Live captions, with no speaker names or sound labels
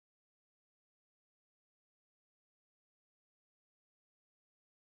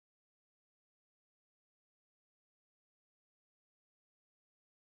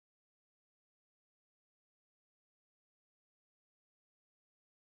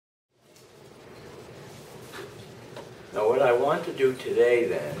what I want to do today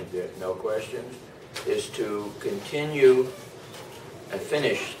then, if there are no questions, is to continue and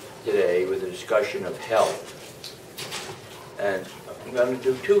finish today with a discussion of health. And I'm going to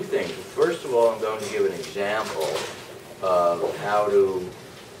do two things. First of all, I'm going to give an example of how to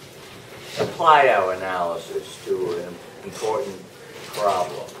apply our analysis to an important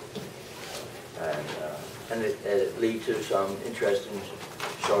problem. And it leads to some interesting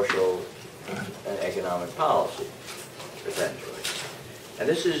social and economic policy, essentially. And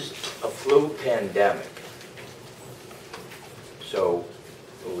this is a flu pandemic. So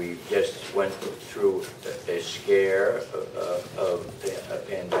we just went through a scare of a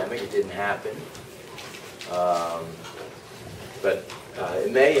pandemic. It didn't happen, but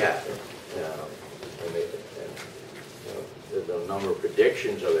it may happen. There's a number of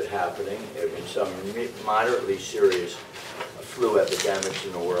predictions of it happening. There have been some moderately serious flu epidemics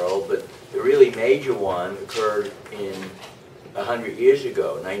in the world, but the really major one occurred in 100 years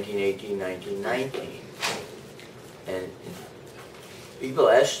ago, 1918, 1919. And people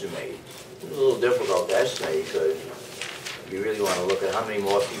estimate, it's a little difficult to estimate because you really want to look at how many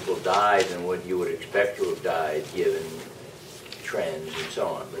more people died than what you would expect to have died given trends and so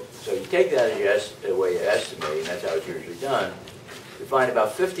on. But, so you take that as a way of estimating, that's how it's usually done. You find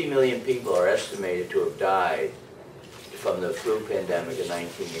about 50 million people are estimated to have died from the flu pandemic of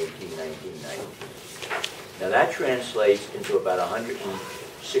 1918, 1919. Now that translates into about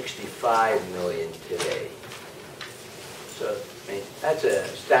 165 million today. So I mean, that's a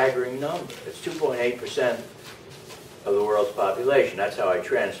staggering number. It's 2.8% of the world's population. That's how I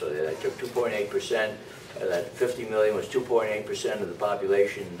translated it. I took 2.8%. That 50 million was 2.8% of the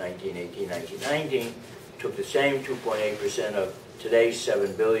population in 1918, 1919. Took the same 2.8% of today's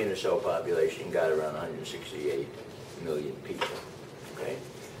 7 billion or so population, got around 168 million people. Okay?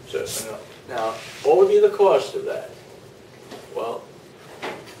 So now, what would be the cost of that? Well,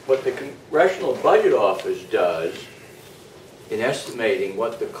 what the Congressional Budget Office does in estimating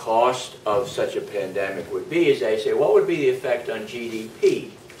what the cost of such a pandemic would be is they say, what would be the effect on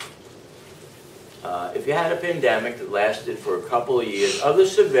GDP? If you had a pandemic that lasted for a couple of years of the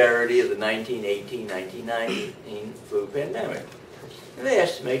severity of the 1918-1919 flu pandemic. And they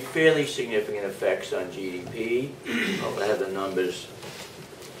estimate fairly significant effects on GDP. Oh, I have the numbers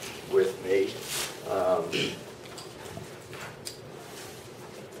with me.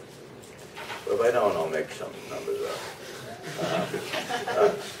 But if I don't, I'll make some numbers up.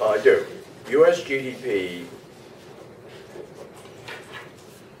 I do. U.S. GDP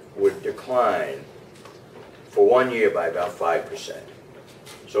would decline for 1 year by about 5%.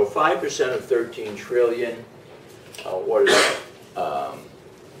 So 5% of 13 trillion, what is that?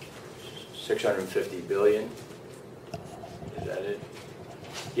 650 billion? Is that it?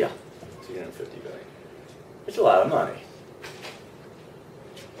 Yeah, 650 billion. It's a lot of money.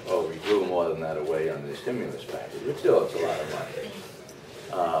 Well, we blew more than that away on the stimulus package, but still it's a lot of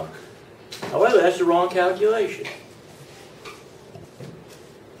money. However, that's the wrong calculation.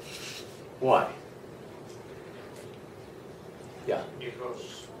 Why? Yeah.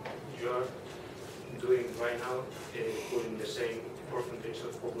 Because you are doing right now, putting the same percentage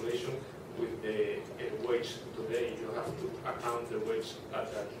of population with the wage today. You have to account the wage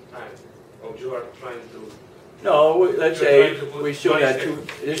at that time. Or you are trying to... No, let's say we still got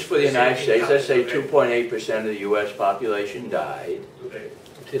this is for the United States, let's say 2.8% of the U.S. population died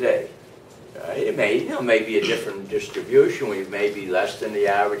today. It may, may be a different distribution. We may be less than the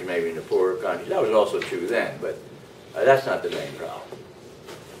average, maybe in the poorer countries. That was also true then, but that's not the main problem.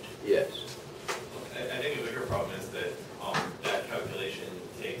 Yes. I think the bigger problem is that that calculation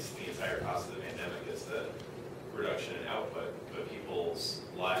takes the entire cost of the pandemic as the reduction in output, but people's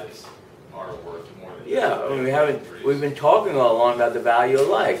lives are worth more than... Yeah, I mean, we've been talking all along about the value of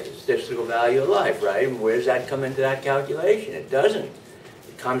life, the statistical value of life, right? And where does that come into that calculation? It doesn't.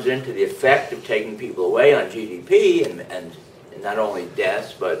 It comes into the effect of taking people away on GDP and not only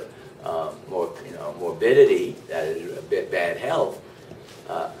deaths, but morbidity, that is a bit bad health.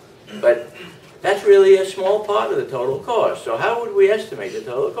 But that's really a small part of the total cost. So how would we estimate the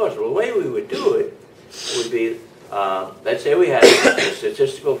total cost? Well, the way we would do it would be, let's say we had a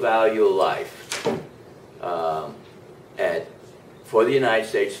statistical value of life for the United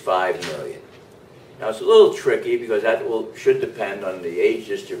States, 5 million. Now it's a little tricky because that should depend on the age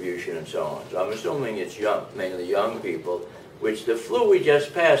distribution and so on. So I'm assuming it's mainly young people, which the flu we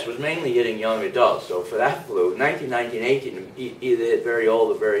just passed was mainly hitting young adults. So for that flu, 1918, either hit very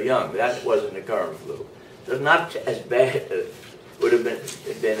old or very young, but that wasn't the current flu. So it's not as bad, would have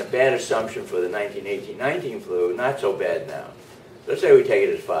been a bad assumption for the 1918-19 flu, not so bad now. let's say we take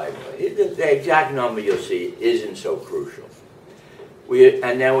it as 5 million. The exact number you'll see isn't so crucial.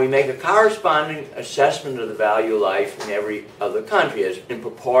 And then we make a corresponding assessment of the value of life in every other country as in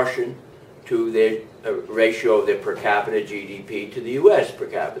proportion to their ratio of their per capita GDP to the US per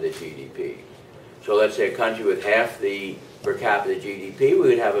capita GDP. So let's say a country with half the per capita GDP, we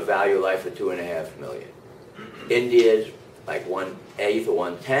would have a value of life of 2.5 million. India's like 1/8 or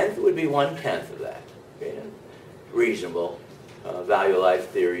 1/10 would be 1/10 of that. Okay? Reasonable. Value of life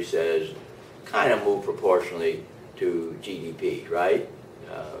theory says kind of move proportionally to GDP, right?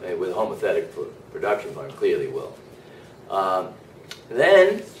 And with homothetic production fund, clearly will.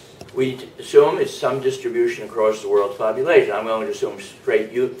 Then we assume it's some distribution across the world's population. I'm going to assume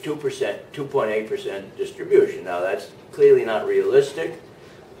straight 2.8% distribution. Now that's clearly not realistic.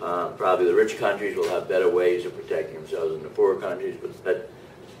 Probably the rich countries will have better ways of protecting themselves than the poor countries, but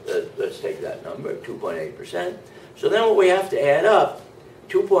let's take that number, 2.8%. So then what we have to add up,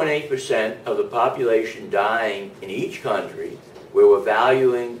 2.8% of the population dying in each country, where we're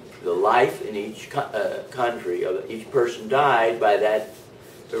valuing the life in each country, of each person died by that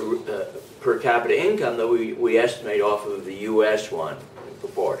per capita income that we estimate off of the US one in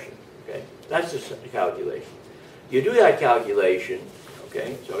proportion. Okay, that's the calculation. You do that calculation,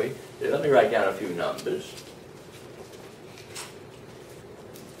 okay, so let me write down a few numbers.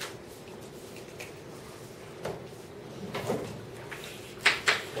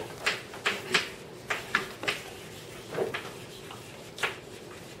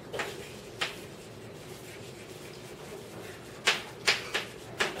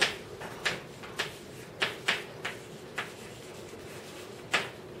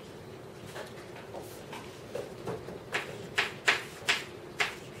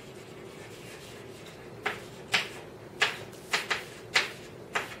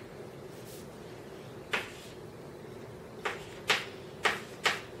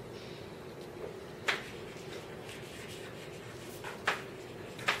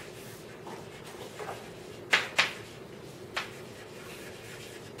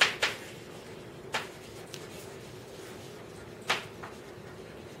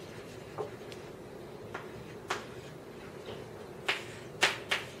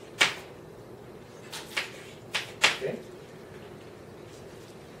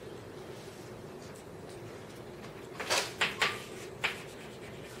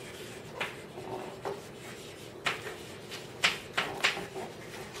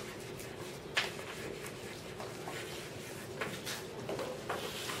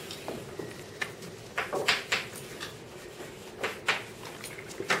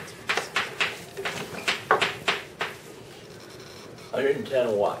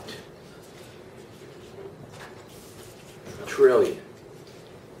 $110 what? Trillion.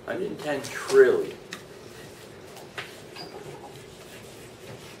 110 trillion.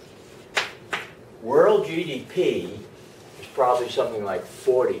 World GDP is probably something like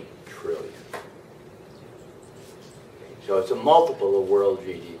 40 trillion. So it's a multiple of world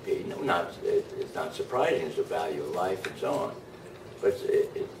GDP. No, it's not surprising. It's the value of life and so on. But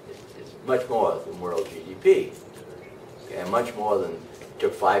it's much more than world GDP. And much more than,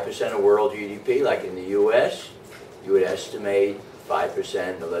 took 5% of world GDP, like in the US, you would estimate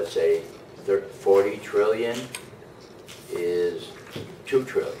 5% of, let's say, 40 trillion is 2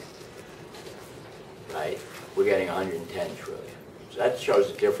 trillion, right? We're getting 110 trillion. So that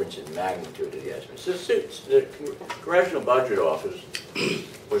shows the difference in magnitude of the estimates. The Congressional Budget Office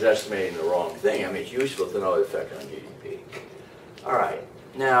was estimating the wrong thing. I mean, it's useful to know the effect on GDP. All right,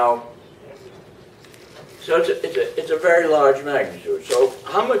 now, so it's a very large magnitude. So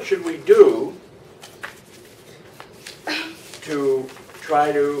how much should we do to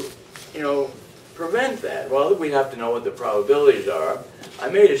try to, prevent that? Well, we have to know what the probabilities are. I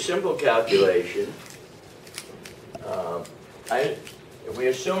made a simple calculation. If we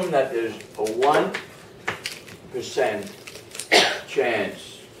assume that there's a 1%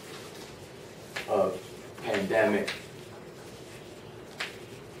 chance of pandemic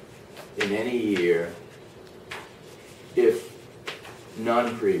in any year, if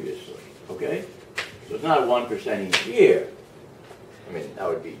none previously, okay? So it's not 1% each year. I mean, that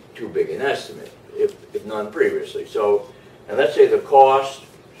would be too big an estimate, if none previously. So, and let's say the cost,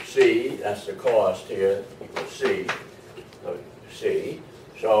 C, that's the cost here, equals C, C.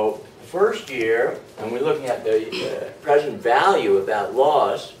 So the first year, and we're looking at the present value of that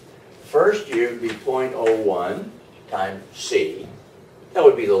loss, first year would be 0.01 times C. That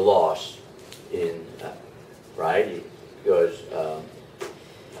would be the loss in, right? Because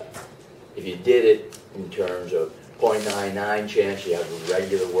if you did it in terms of 0.99 chance, you have a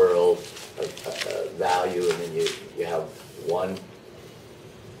regular world value, and then you have 1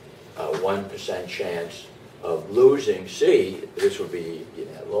 1% chance of losing C. This would be your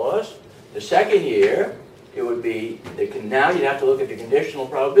net loss. The second year, it would be, now you'd have to look at the conditional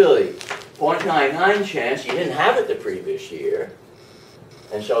probability. 0.99 chance, you didn't have it the previous year.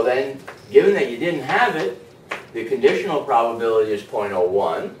 And so then, given that you didn't have it, the conditional probability is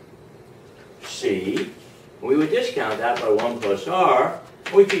 0.01, C. We would discount that by 1 plus R,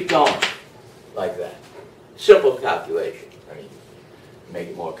 and we keep going like that. Simple calculation. I mean, make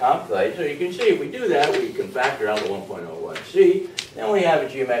it more complicated. So you can see if we do that, we can factor out the 1.01C. Then we have a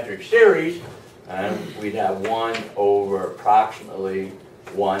geometric series, and we'd have 1 over approximately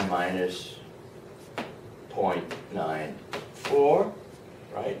 1 minus 0.94,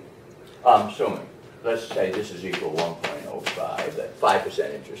 right? Assuming, let's say this is equal to 1.05, that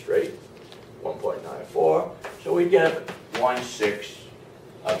 5% interest rate, 1.94. So we get 1/6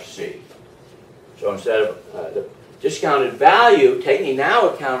 of C. So instead of the discounted value, taking now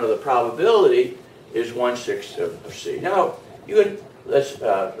account of the probability, is 1/6 of C. Now, you can,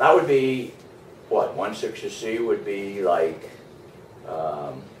 that would be, what, 1/6 of C would be like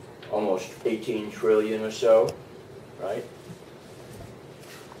almost 18 trillion or so, right?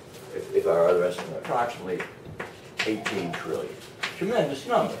 If our other estimate, approximately 18 trillion. Tremendous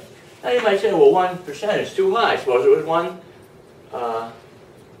number. Now you might say, well, 1% is too high. Suppose it was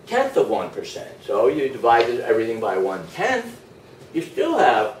 1/10 of 1%. So you divide everything by 1/10, you still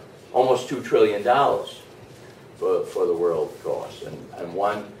have almost $2 trillion for the world cost. And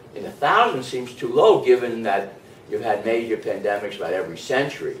 1 in 1,000 seems too low, given that you've had major pandemics about every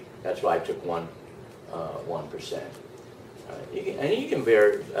century. That's why I took 1%. And you can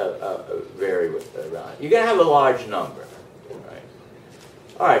vary with around. You're going to have a large number, right?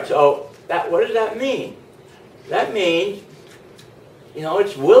 All right. So what does that mean? That means, you know,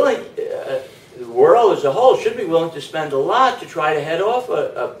 it's willing. The world as a whole should be willing to spend a lot to try to head off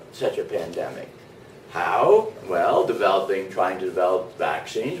such a pandemic. How? Well, trying to develop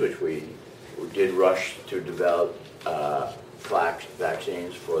vaccines, which we did rush to develop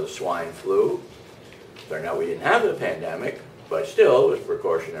vaccines for the swine flu. Turned out we didn't have the pandemic, but still it was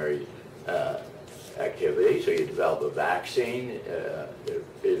precautionary activity. So you develop a vaccine,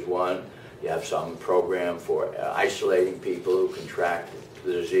 is one. You have some program for isolating people who contract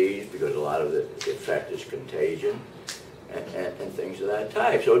the disease, because a lot of the effect is contagion, and things of that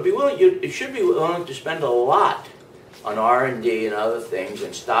type. So it should be willing to spend a lot on R&D and other things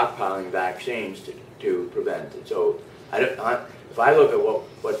and stockpiling vaccines to prevent it. So if I look at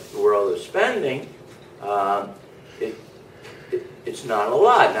what the world is spending, it's not a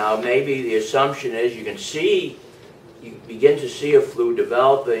lot. Now, maybe the assumption is you begin to see a flu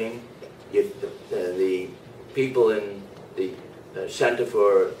developing if the people in the Center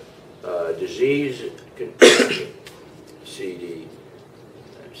for Disease, CD,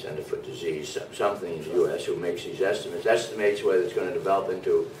 Center for Disease, something in the U.S. who makes these estimates whether it's going to develop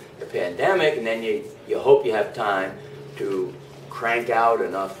into a pandemic, and then you hope you have time to crank out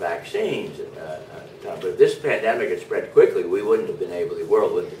enough vaccines. But if this pandemic had spread quickly, the world wouldn't have been able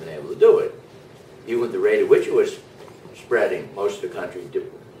to do it. Even with the rate at which it was spreading, most of the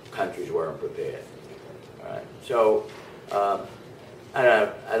countries weren't prepared. All right. So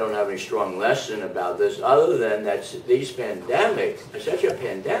I don't have any strong lesson about this other than that such a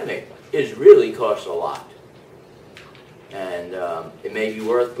pandemic really costs a lot. And it may be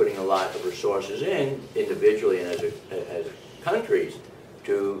worth putting a lot of resources in, individually and as countries,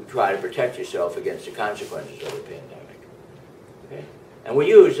 to try to protect yourself against the consequences of the pandemic. Okay? And we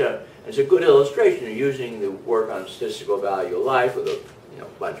use, as a good illustration, of using the work on statistical value of life with a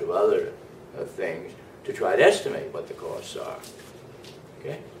bunch of other things to try to estimate what the costs are.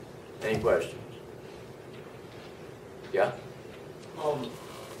 Okay? Any questions? Yeah? Don't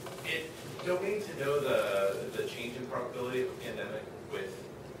we need to know the change in probability of a pandemic with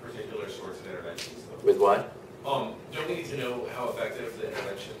particular sorts of interventions, though? With what? Don't we need to know how effective the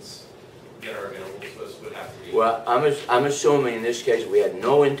interventions that are available to us would have to be? Well, I'm assuming in this case we had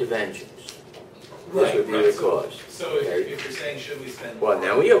no interventions. This would be the cost. So if you're saying should we spend more? Well,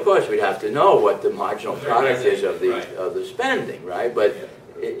 now of course we'd have to know what the marginal product is of the spending, right? But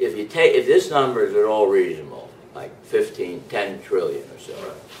if this number is at all reasonable, like 10 trillion or so,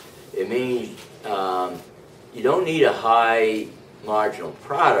 it means you don't need a high marginal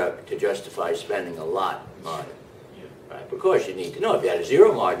product to justify spending a lot on it. Right? Because you need to know if you had a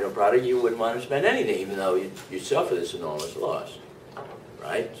zero marginal product, you wouldn't want to spend anything, even though you suffer this enormous loss.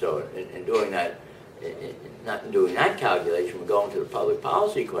 Right? So in doing that, not in doing that calculation, we're going to the public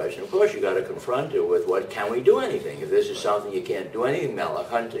policy question. Of course, you got to confront it with what can we do anything? If this is something you can't do anything about, like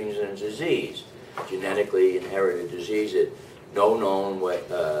Huntington's disease, genetically inherited disease that no known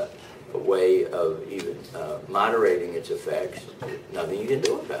a way of even moderating its effects, nothing you can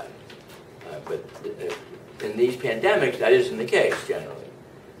do about it. But in these pandemics, that isn't the case generally.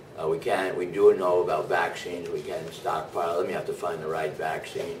 We do know about vaccines. We can stockpile them. You have to find the right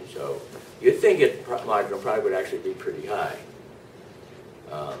vaccine. So you'd think marginal product would actually be pretty high.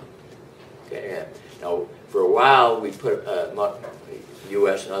 Okay. Now, for a while, we put the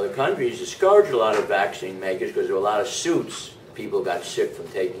U.S. and other countries discouraged a lot of vaccine makers because there were a lot of suits. People got sick from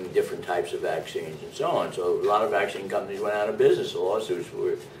taking different types of vaccines and so on. So a lot of vaccine companies went out of business. The lawsuits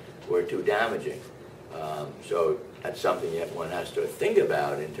were too damaging. So that's something that one has to think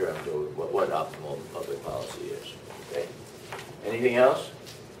about in terms of what optimal public policy is. Okay. Anything else?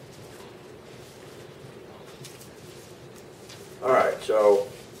 All right. So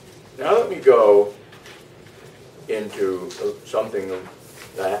now let me go into something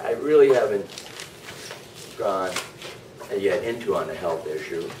that I really haven't gone yet into on the health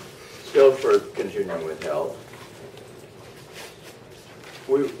issue. Still for continuing with health.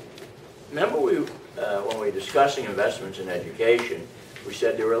 Remember when we were discussing investments in education, we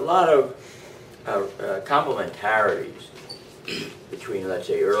said there were a lot of complementarities between, let's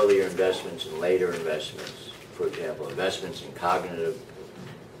say, earlier investments and later investments. For example, investments in cognitive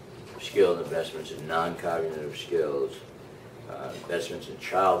skills, investments in non-cognitive skills, investments in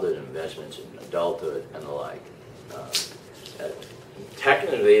childhood, investments in adulthood, and the like.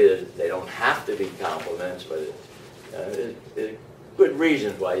 Technically, they don't have to be complements, but there's good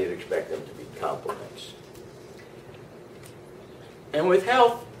reasons why you'd expect them to be complements. And with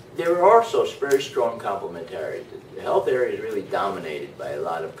health, there are also very strong complementarities. The health area is really dominated by a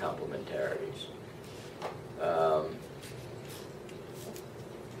lot of complementarities.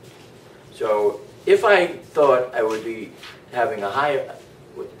 So if I thought I would be having a higher,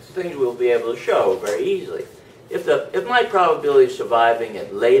 things we'll be able to show very easily. If my probability of surviving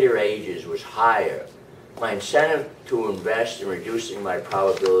at later ages was higher, my incentive to invest in reducing my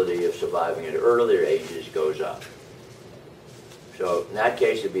probability of surviving at earlier ages goes up. So in that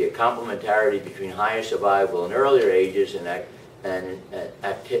case, it'd be a complementarity between higher survival in earlier ages and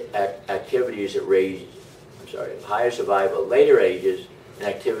activities that raise, higher survival at later ages and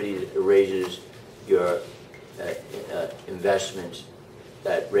activities that raises your investments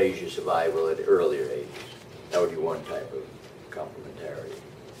that raise your survival at earlier ages. That would be one type of complementarity.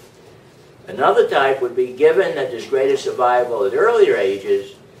 Another type would be, given that there's greater survival at earlier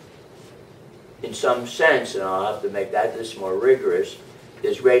ages, in some sense, and I'll have to make this more rigorous,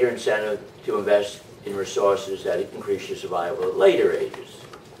 there's greater incentive to invest in resources that increase your survival at later ages.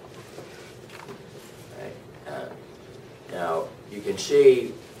 Right? Now, you can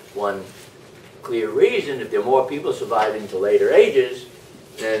see one clear reason: if there are more people surviving to later ages,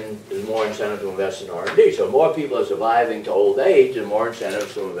 then there's more incentive to invest in R&D. So more people are surviving to old age, and more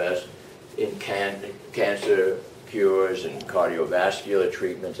incentives to invest in cancer cures and cardiovascular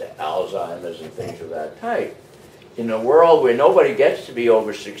treatments, Alzheimer's and things of that type. In a world where nobody gets to be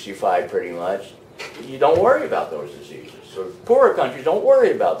over 65 pretty much, you don't worry about those diseases. So poorer countries don't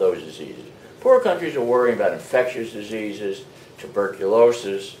worry about those diseases. Poorer countries are worrying about infectious diseases,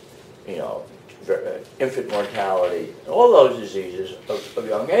 tuberculosis, infant mortality, all those diseases of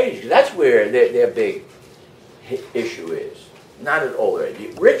young age. That's where their big issue is, not at older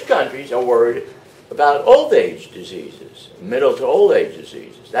age. Rich countries are worried about old age diseases, middle to old age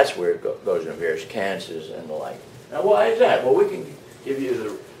diseases. That's where it goes in various cancers and the like. Now, why is that? Well, we can give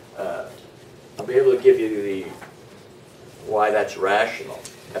you I'll be able to give you why that's rational,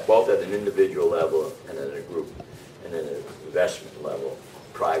 both at an individual level and at a group, and at an investment level,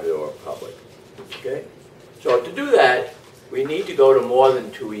 private or public. Okay? So to do that, we need to go to more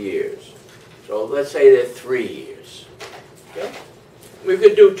than 2 years. So let's say they're 3 years. Okay? We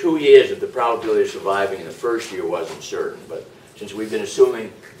could do 2 years if the probability of surviving in the first year wasn't certain, but since we've been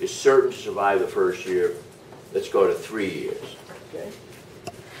assuming it's certain to survive the first year, let's go to 3 years. Okay?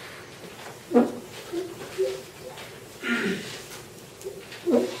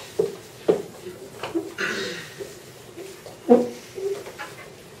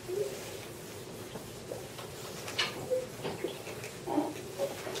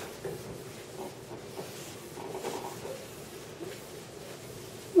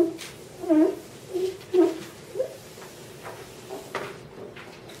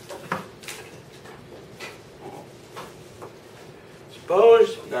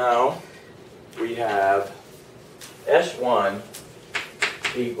 Suppose now we have S1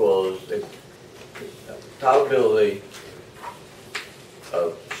 equals the probability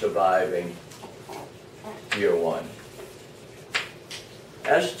of surviving year 1.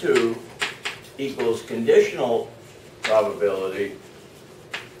 S2 equals conditional probability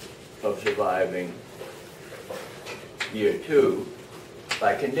of surviving year 2.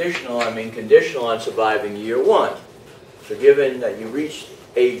 By conditional, I mean conditional on surviving year 1. So given that you reach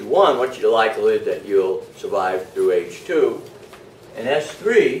age 1, what's your likelihood that you'll survive through age 2? And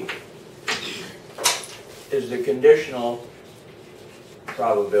S3 is the conditional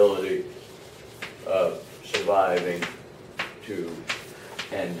probability of surviving to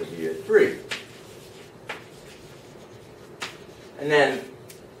end of year 3. And then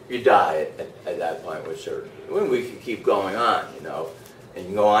you die at that point with certainty. We could keep going on, you know, and you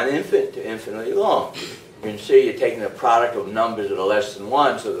can go on to infinitely long. You can see you're taking the product of numbers that are less than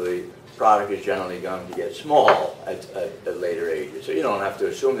 1, so the product is generally going to get small at later ages. So you don't have to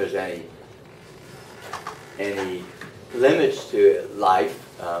assume there's any limits to life.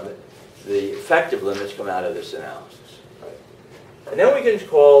 The effective limits come out of this analysis. Right? And then we can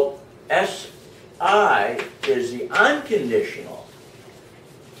call SI is the unconditional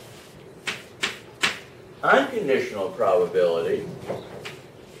probability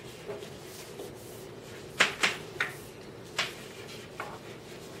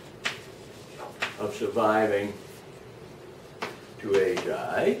of surviving to age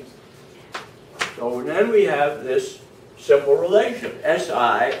I. So then we have this simple relation.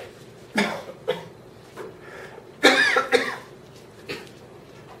 SI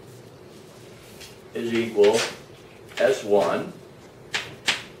is equal S1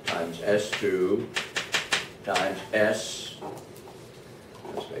 times S2 times S.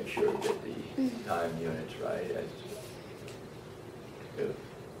 Let's make sure we get the time units right. S2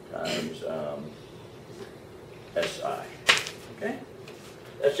 times SI. Okay?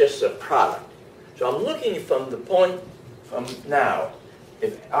 That's just a product. So I'm looking from the point from now.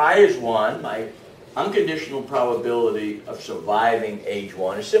 If I is 1, my unconditional probability of surviving age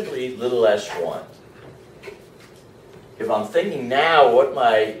 1 is simply little s1. If I'm thinking now what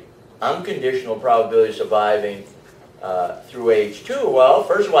my unconditional probability of surviving through age 2, well,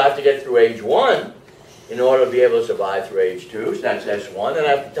 first of all, I have to get through age 1 in order to be able to survive through age 2, so that's S1, and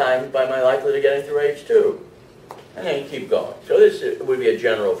I have time by my likelihood of getting through age 2. And then you keep going. So this would be a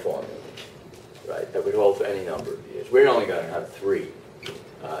general formula, right, that would hold for any number of years. We're only going to have 3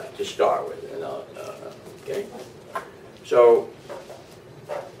 to start with. Okay? So,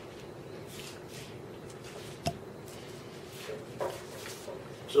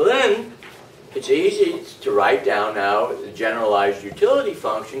 then it's easy to write down now the generalized utility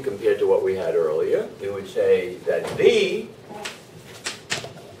function compared to what we had earlier. We would say that V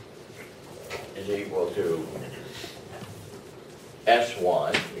is equal to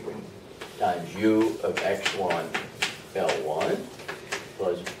S1 times U of X1 L1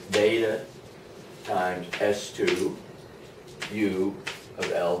 plus beta times S2 U of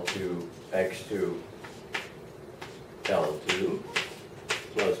L2 X2 L2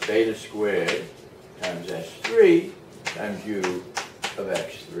 plus beta squared times S3 times U of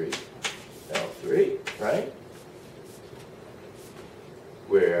X3 L3, right?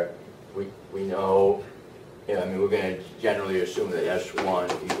 Where we know, I mean, we're going to generally assume that S1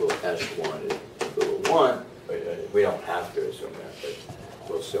 equals S1 is equal to 1. But, we don't have to assume that, but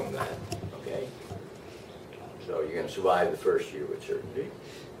we'll assume that, okay? So you're going to survive the first year with certainty.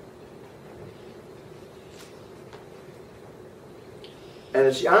 And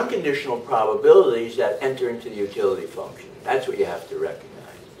it's the unconditional probabilities that enter into the utility function. That's what you have to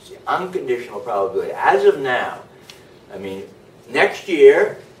recognize. It's the unconditional probability. As of now, I mean, next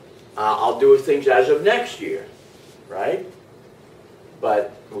year, I'll do things as of next year, right?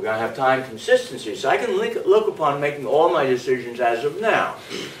 But we're going to have time consistency, so I can look upon making all my decisions as of now,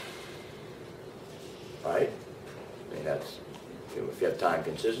 right? I mean, that's, if you have time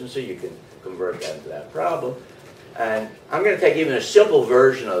consistency, you can convert that into that problem. And I'm going to take even a simple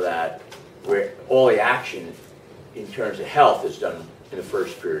version of that, where all the action in terms of health is done in the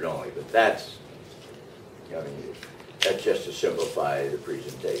first period only. But that's, I mean, that's just to simplify the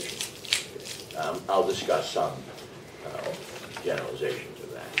presentation. I'll discuss some generalizations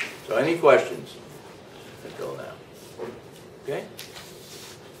of that. So any questions until now? Okay?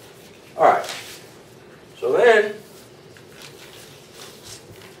 All right. So then,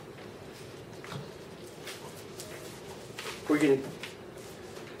 we can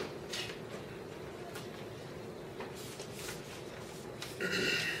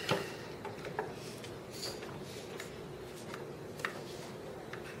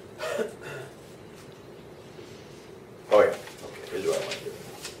oh yeah, okay, here's what I want to do.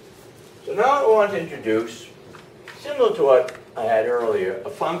 So now I want to introduce, similar to what I had earlier, a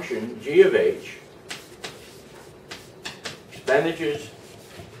function, g of h, expenditures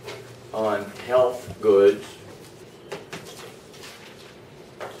on health goods,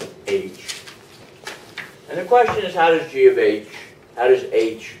 H. And the question is, how does G of H, how does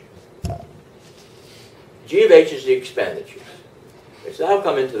H, G of H is the expenditures. Okay, so that'll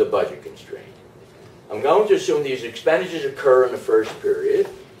come into the budget constraint. I'm going to assume these expenditures occur in the first period,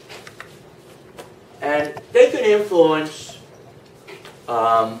 and they can influence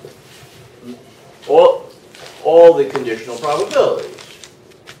all the conditional probabilities.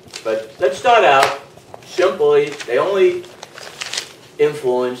 But let's start out simply, they only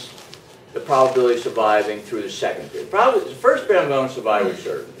influence the probability of surviving through the second period. Probably the first period I'm going to survive with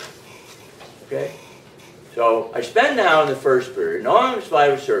certainty. Okay? So I spend now in the first period, knowing I'm going to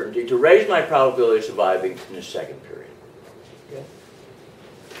survive with certainty, to raise my probability of surviving in the second period. Okay?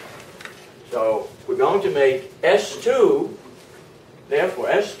 So we're going to make S2, therefore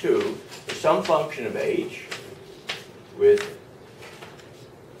S2 is some function of H with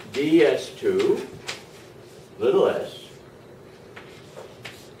ds2, little s,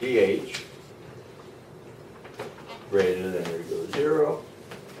 dH greater than or equal to 0.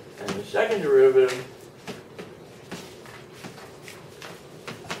 And the second derivative,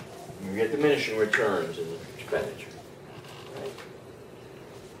 you get diminishing returns in the expenditure.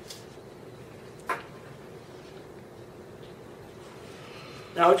 Right?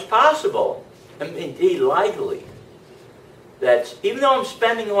 Now it's possible, and indeed likely, that even though I'm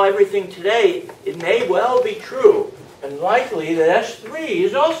spending everything today, it may well be true and likely that S3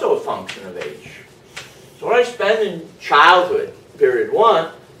 is also a function of H. So what I spend in childhood, period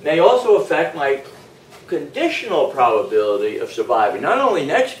 1, may also affect my conditional probability of surviving, not only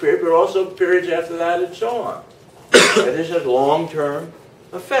next period, but also periods after that and so on. And this has long-term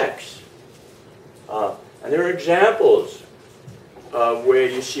effects. And there are examples where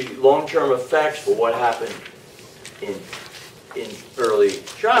you see long-term effects for what happened in early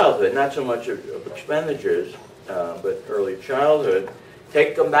childhood, not so much of expenditures, but early childhood.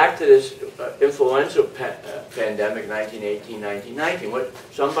 Come back to this influenza pandemic, 1918-1919. What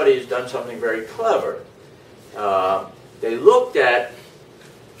somebody has done something very clever. They looked at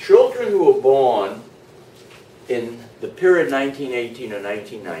children who were born in the period 1918 or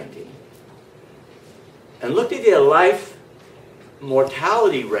 1919 and looked at their life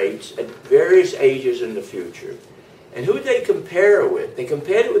mortality rates at various ages in the future. And who did they compare it with? They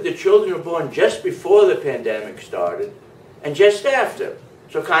compared it with the children who were born just before the pandemic started and just after.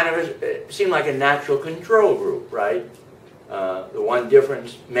 So kind of it seemed like a natural control group, right? The one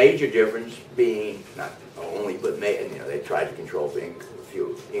difference, major difference being, not only, but they tried to control a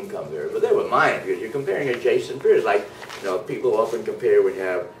few income variables, but they were minor because you're comparing adjacent periods. Like, people often compare when you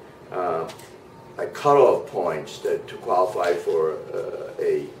have like cutoff points to qualify for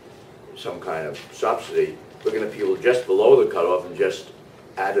some kind of subsidy, looking at people just below the cutoff and just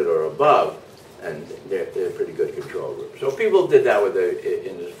at it or above, and they're a pretty good control group. So people did that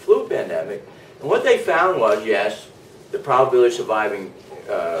in the flu pandemic, and what they found was, yes, the probability of surviving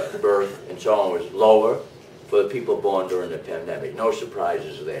birth and so on was lower for the people born during the pandemic. No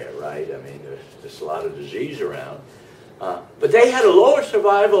surprises there, right? I mean, there's a lot of disease around. But they had a lower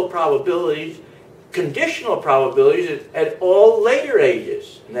survival probabilities, conditional probabilities at all later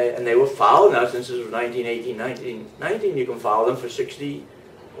ages. And they were followed. Now, since this was 1918, 1919, you can follow them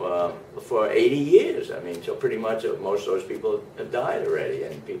for 80 years. I mean, so pretty much most of those people have died already,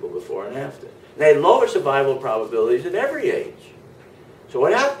 and people before and after. And they had lower survival probabilities at every age. So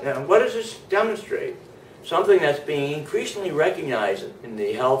what happened? What does this demonstrate? Something that's being increasingly recognized in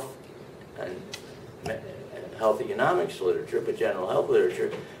the health and health economics literature, but general health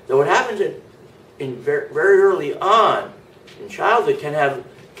literature, that what happens very early on in childhood can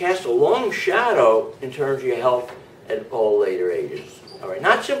cast a long shadow in terms of your health at all later ages. All right,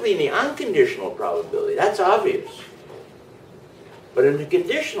 not simply in the unconditional probability, that's obvious, but in the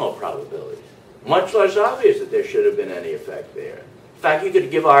conditional probabilities, much less obvious that there should have been any effect there. In fact, you could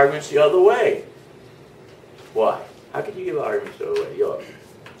give arguments the other way. Why? How could you give arguments the other way?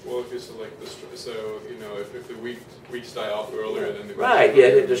 Well, if you select if the weaks die off earlier than the right, yeah,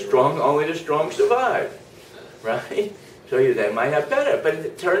 only the strong survive, right? So they might have better, but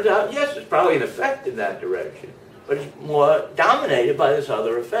it turns out, yes, there's probably an effect in that direction, but it's more dominated by this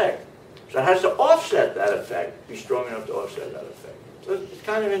other effect. So it has to offset that effect, be strong enough to offset that effect. So it's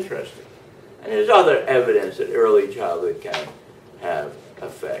kind of interesting. And there's other evidence that early childhood can have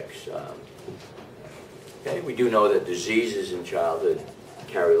effects. Okay, we do know that diseases in childhood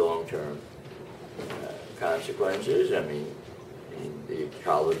carry long-term consequences. I mean, the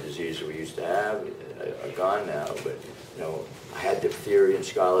childhood diseases we used to have are gone now, but I had diphtheria and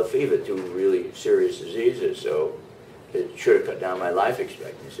scarlet fever, two really serious diseases, so it should have cut down my life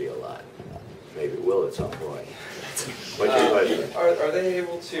expectancy a lot. Maybe it will at some point. What's your question? Are they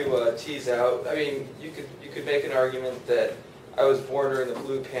able to tease out? I mean, you could make an argument that I was born during the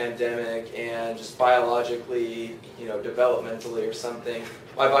flu pandemic, and just biologically, developmentally or something,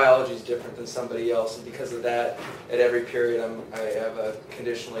 my biology is different than somebody else, and because of that, at every period I have a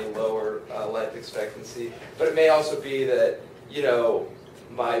conditionally lower life expectancy. But it may also be that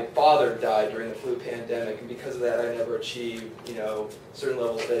my father died during the flu pandemic, and because of that, I never achieved certain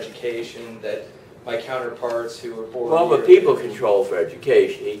levels of education that my counterparts who were born. Well, but people control for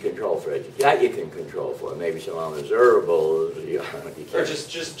education. He controlled for education. That you can control for. Maybe some unobservables. You can't or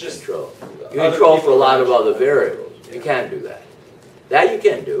just control. You control for a lot of other variables. Yeah. You can do that. That you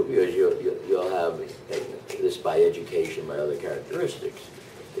can do because you'll have this by education, by other characteristics.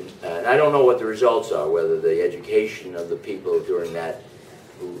 And I don't know what the results are. Whether the education of the people during that.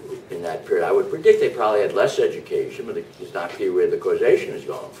 In that period, I would predict they probably had less education, but it's not clear where the causation is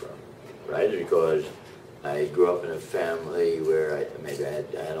going from, right? Because I grew up in a family where maybe I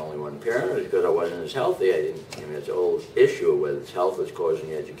had only one parent, or because I wasn't as healthy. It's an old issue of whether it's health that's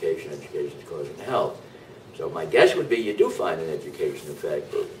causing education is causing health. So my guess would be you do find an education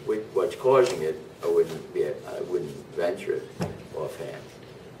effect, but what's causing it, I wouldn't venture it offhand.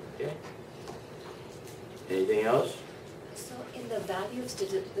 Okay. Anything else? So in the value of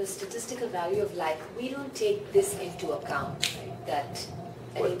the statistical value of life, we don't take this into account, right? That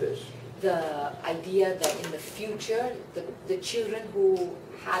the idea that in the future, the children who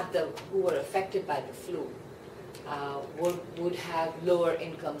were affected by the flu would have lower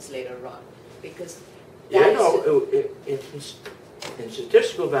incomes later on, because in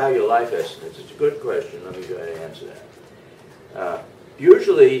statistical value of life estimates, it's a good question. Let me go ahead and answer that.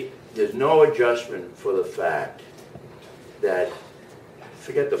 Usually, there's no adjustment for the fact that,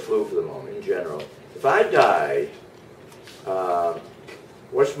 forget the flu for the moment, in general, if I die,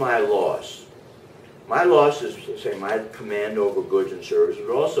 what's my loss? My loss is, say, my command over goods and services,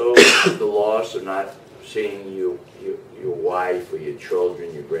 but also the loss of not seeing your wife or your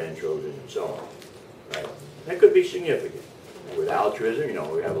children, your grandchildren, and so on. Right? That could be significant. With altruism,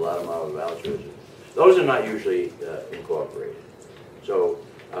 we have a lot of models of altruism. Those are not usually incorporated. So,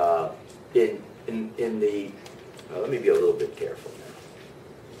 let me be a little bit careful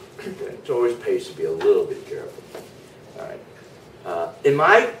now. Okay. It's always pays to be a little bit careful. All right. In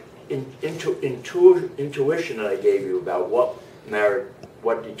my intuition that I gave you about what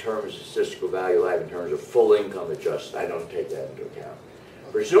determines statistical value of life in terms of full income adjusted, I don't take that into account.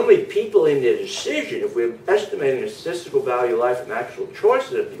 Presumably, people in their decision, if we're estimating a statistical value of life from actual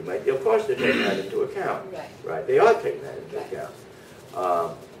choices that you make, of course they're taking that into account. Right? They are taking that into account.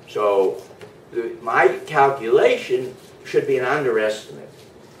 So my calculation should be an underestimate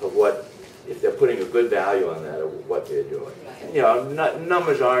of if they're putting a good value on that, of what they're doing.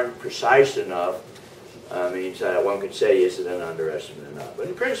 Numbers aren't precise enough. So one could say, is it an underestimate or not? But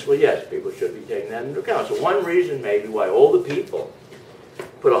in principle, yes, people should be taking that into account. So one reason maybe why older people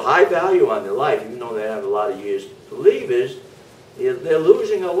put a high value on their life, even though they have a lot of years to live, is they're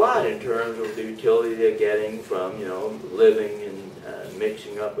losing a lot in terms of the utility they're getting from living and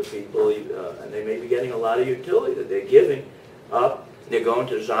mixing up with people, and they may be getting a lot of utility that they're giving up. They're going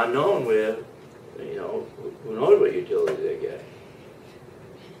to this unknown where, who knows what utility they're getting.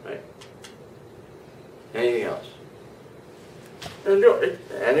 Right? Anything else? And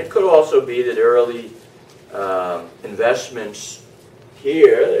it could also be that early investments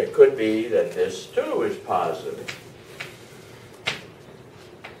here, it could be that this too is positive.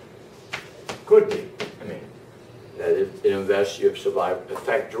 Could be. That it invests your survival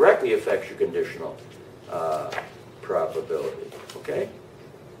directly affects your conditional probability. Okay?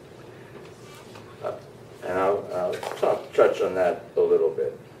 And I'll touch on that a little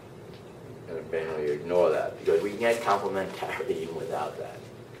bit. And mainly ignore that, because we can get complementarity even without that.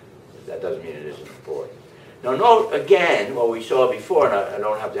 That doesn't mean it isn't important. Now note again what we saw before, and I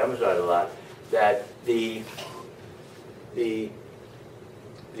don't have to emphasize a lot, that the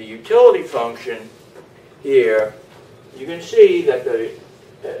utility function here, you can see that the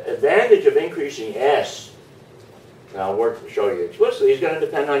advantage of increasing S, and I'll work to show you explicitly, is going to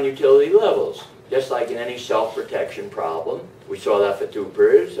depend on utility levels. Just like in any self-protection problem, we saw that for 2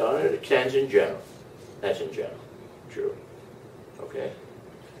 periods, so it extends in general. That's in general, true. Okay?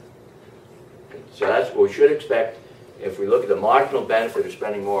 So that's what we should expect. If we look at the marginal benefit of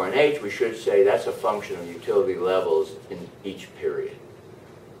spending more on H, we should say that's a function of utility levels in each period.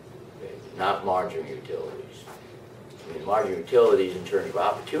 Okay? Not marginal utilities. Marginal utilities in terms of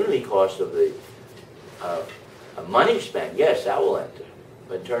opportunity cost of the money spent, yes, that will enter.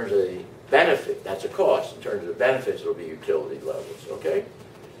 But in terms of the benefit, that's a cost. In terms of the benefits, it'll be utility levels, okay?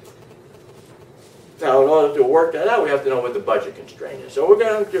 Now, in order to work that out, we have to know what the budget constraint is. So we're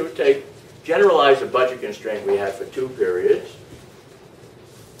going to generalize the budget constraint we have for 2 periods.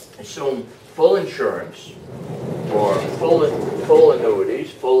 Assume full insurance for full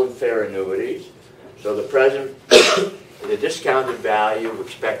annuities, full and fair annuities. So the present, the discounted value of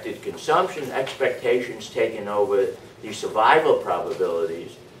expected consumption, expectations taken over the survival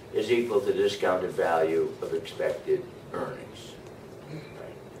probabilities is equal to the discounted value of expected earnings.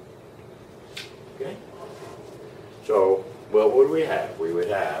 Okay? So what would we have? We would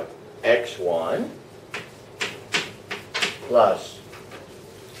have x1 plus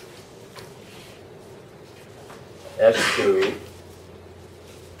s2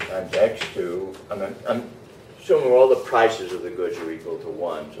 times x2. I'm assuming all the prices of the goods are equal to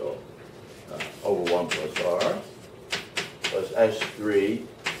 1, so over 1 plus r plus s3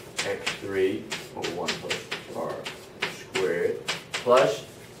 x3 over 1 plus r squared plus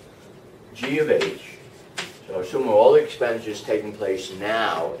g of h. So assuming all the expenditures taking place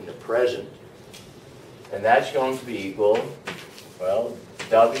now in the present, and that's going to be equal, well,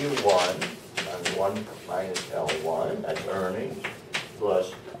 W1 times 1 minus L1, that's earnings,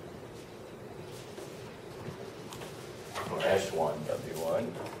 plus, or S1 W1,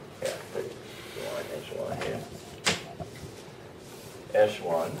 yeah, put S1 here,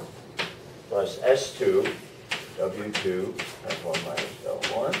 S1 plus S2 W2 times 1 minus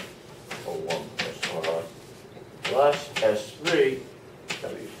L1, or 1 plus R, plus S3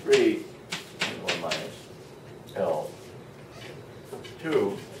 W3 and 1 minus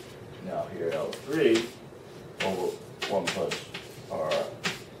L2, now here L3 over 1 plus R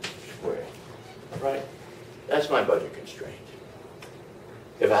squared, right? That's my budget constraint.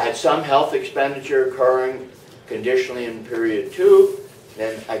 If I had some health expenditure occurring conditionally in period 2,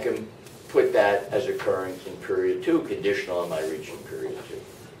 then I can put that as occurring in period 2, conditional on my reaching period 2.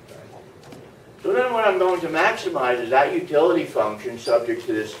 So then what I'm going to maximize is that utility function subject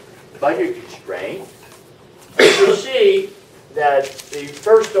to this budget constraint. You'll see that the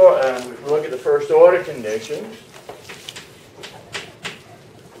first order, if we look at the first order conditions,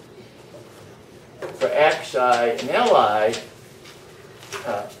 for xi and li,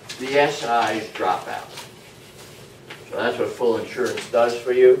 the si's drop out. So that's what full insurance does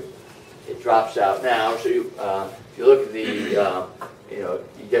for you. It drops out now. So you, if you look at the, you're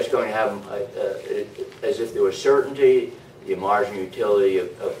just going to have them as if there was certainty. The marginal utility of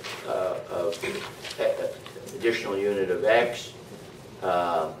additional unit of x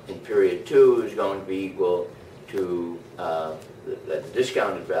in period 2 is going to be equal to the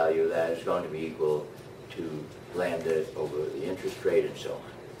discounted value of that is going to be equal to lambda over the interest rate and so on.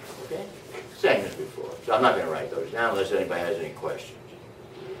 Okay? Same as before. So I'm not going to write those down unless anybody has any questions.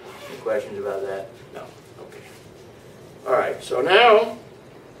 Any questions about that? No. Okay. All right. So now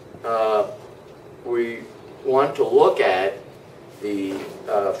we want to look at the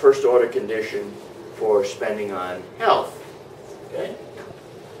first order condition for spending on health. Okay?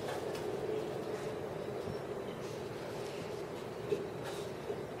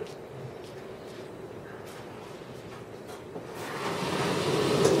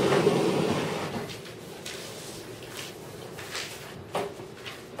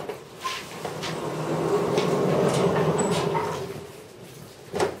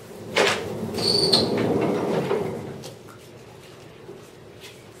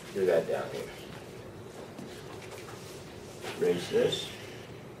 Do that down here. Raise this.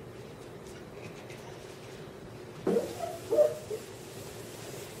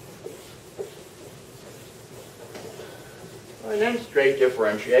 And then straight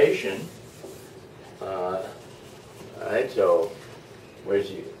differentiation. All right, so here's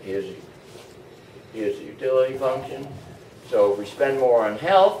the utility function. So if we spend more on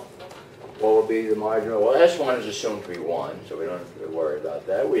health, what will be the marginal? Well, S1 is assumed to be 1, so we don't have to worry about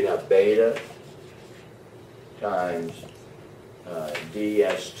that. We'd have beta times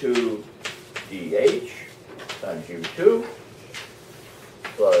ds2 dh times u2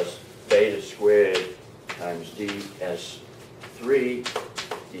 plus beta squared times ds3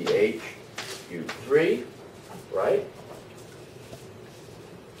 dh u3, right?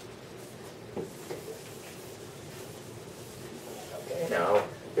 Okay, now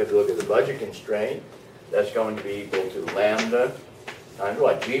you have to look at the budget constraint. That's going to be equal to lambda times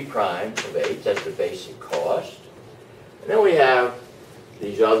what? G prime of h, that's the basic cost. And then we have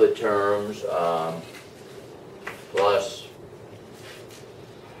these other terms plus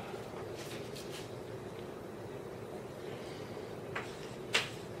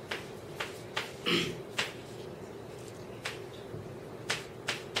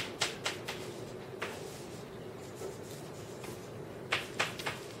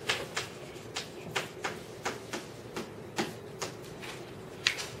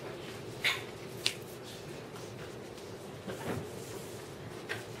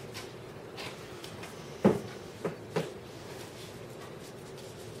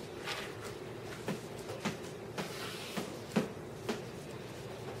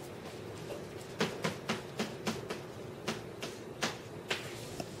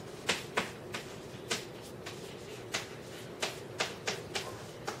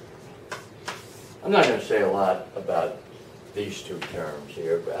I'm not going to say a lot about these two terms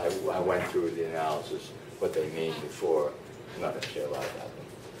here, but I went through the analysis, what they mean before. I'm not going to say a lot about them.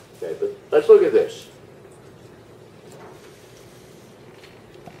 Okay, but let's look at this.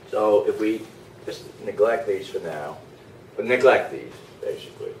 So if we just neglect these for now, but neglect these,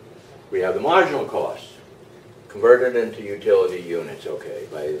 basically. We have the marginal cost, converted into utility units, okay,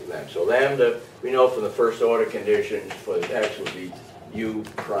 by lambda. So lambda, we know from the first order conditions for x would be u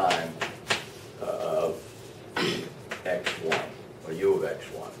prime of x1, or u of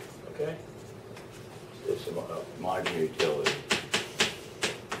x1, okay? It's a marginal utility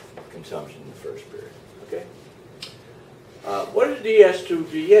consumption in the first period, okay? What is ds2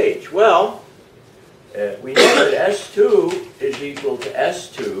 dh? Well, we know that S2 is equal to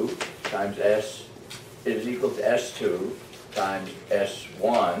S2 times S is equal to S2 times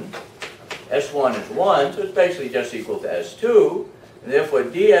S1. S1 is 1, so it's basically just equal to S2. And therefore,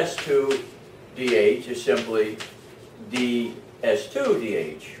 ds2 dh is simply ds2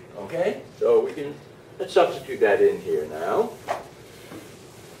 dh. Okay? So we can, let's substitute that in here now.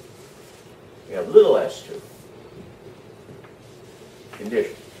 We have little s2.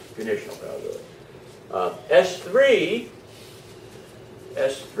 Conditional probability.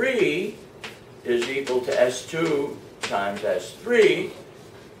 S3 is equal to S2 times S3.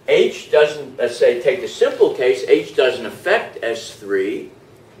 H doesn't, let's say, take the simple case, H doesn't affect S3.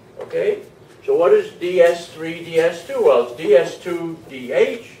 Okay? So what is ds3 ds2? Well, it's ds2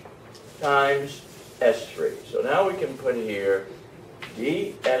 dh times S3. So now we can put here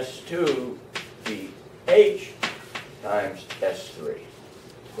ds2 dh times S3.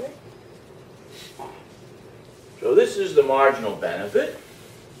 Okay? So this is the marginal benefit.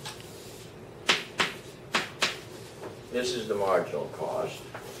 This is the marginal cost.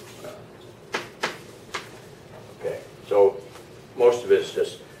 Okay, so most of it's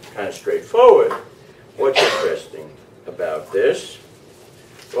just kind of straightforward. What's interesting about this?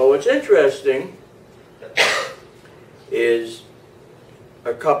 Well, what's interesting is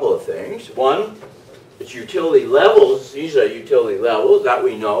a couple of things. One, it's utility levels. These are utility levels, that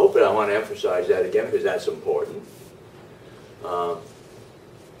we know, but I want to emphasize that again because that's important.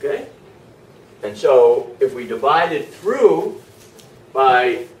 Okay? And so if we divide it through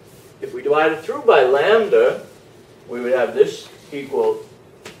by lambda, we would have this equal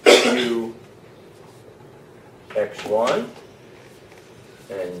u x1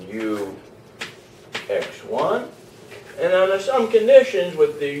 and u x1. And under some conditions,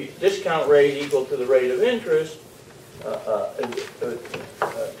 with the discount rate equal to the rate of interest,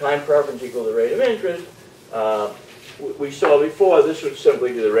 time preference equal to the rate of interest, we saw before this would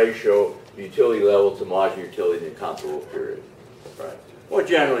simply be the ratio of utility level to marginal utility in a comparable period. Right. More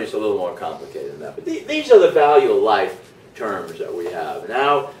generally, it's a little more complicated than that. But these are the value of life terms that we have.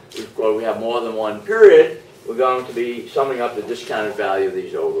 Now, we have more than one period. We're going to be summing up the discounted value of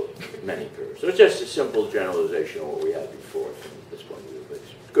these over many periods. So it's just a simple generalization of what we had before from this point of view. But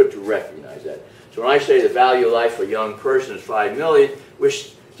it's good to recognize that. So when I say the value of life for a young person is 5 million, we're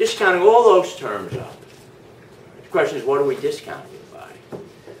discounting all those terms up. The question is, what are we discounting it by?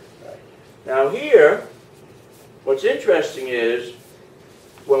 Right. Now here, what's interesting is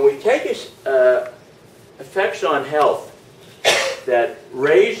when we take effects on health that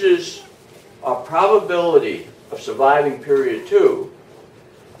raises our probability of surviving period 2,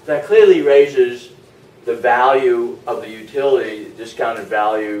 that clearly raises the value of the utility, the discounted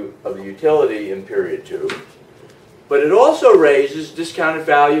value of the utility in period 2. But it also raises discounted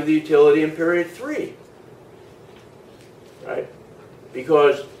value of the utility in period 3. Right?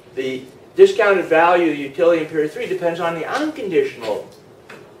 Because the discounted value of the utility in period 3 depends on the unconditional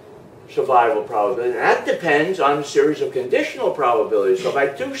survival probability. And that depends on a series of conditional probabilities. So if I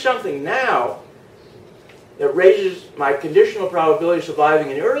do something now that raises my conditional probability of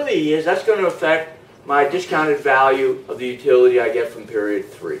surviving in early years, that's going to affect my discounted value of the utility I get from period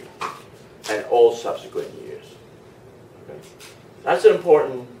 3 and all subsequent years. Okay. That's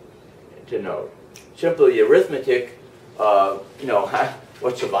important to note. Simply the arithmetic of,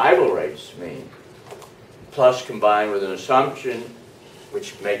 what survival rates mean, plus combined with an assumption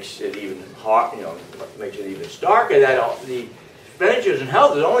which makes it even hard, makes it even starker that the expenditures in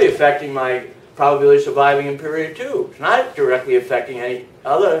health is only affecting my probability of surviving in period 2. It's not directly affecting any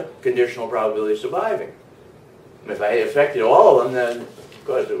other conditional probability of surviving. And if I had affected all of them, then of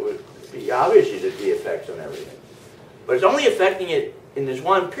course it would be obvious there'd be effects on everything. But it's only affecting it in this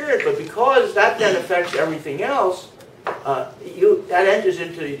one period, but because that then affects everything else, that enters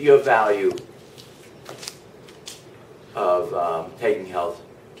into your value of taking health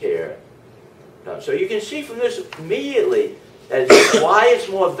care. So you can see from this immediately that why it's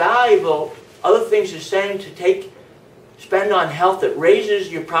more valuable other things the same to spend on health that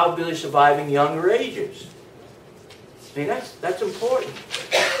raises your probability of surviving younger ages. I mean, that's important.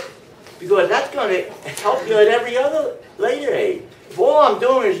 Because that's going to help you at every other later age. If all I'm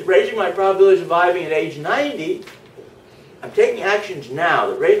doing is raising my probability of surviving at age 90, I'm taking actions now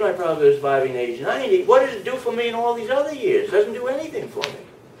that raise my probability of surviving at age 90, what does it do for me in all these other years? It doesn't do anything for me.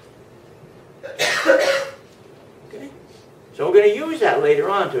 Okay? So we're going to use that later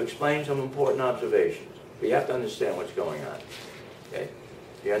on to explain some important observations. But you have to understand what's going on. Okay?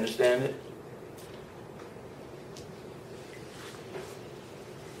 Do you understand it?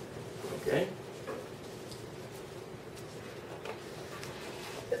 Okay?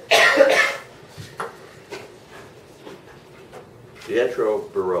 Pietro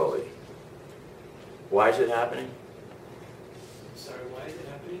Baroli. Why is it happening? Sorry, why is it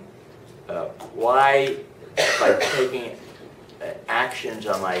happening? Why, by taking actions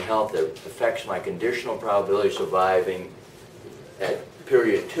on my health that affects my conditional probability of surviving at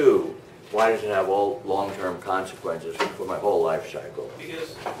period 2, why does it have all long-term consequences for my whole life cycle?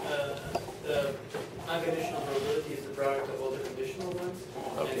 Because the unconditional probability is the product of all the conditional ones,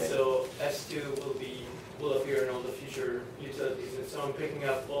 Okay. and so S2 will appear in all the future utilities. And so I'm picking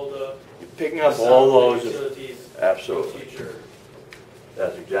up all the You're picking up all those. utilities Absolutely. from future.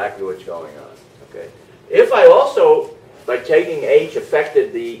 That's exactly what's going on. Okay. If I also, by taking H,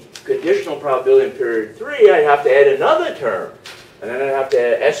 affected the conditional probability in period 3, I'd have to add another term. And then I'd have to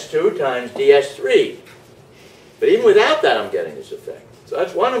add S2 times DS3. But even without that, I'm getting this effect. So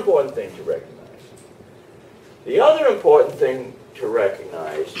that's one important thing to recognize. The other important thing to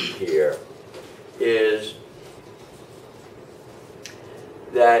recognize here is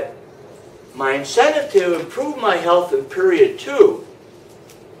that my incentive to improve my health in period 2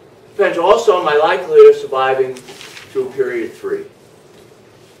 depends also on my likelihood of surviving through period 3.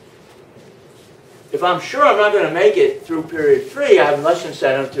 If I'm sure I'm not going to make it through period 3, I have less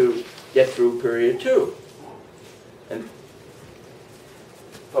incentive to get through period 2. And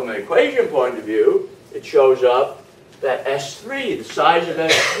from an equation point of view, it shows up that S3, the size of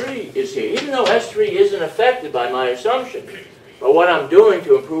S3 is here. Even though S3 isn't affected by my assumption, but what I'm doing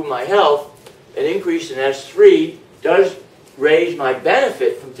to improve my health, an increase in S3 does raise my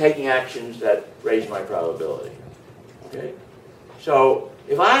benefit from taking actions that raise my probability. Okay? So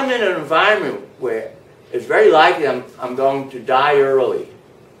if I'm in an environment where it's very likely I'm going to die early,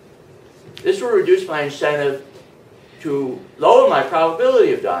 this will reduce my incentive to lower my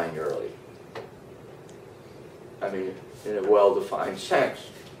probability of dying early. I mean, in a well-defined sense,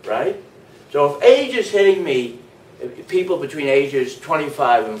 right? So if age is hitting me, people between ages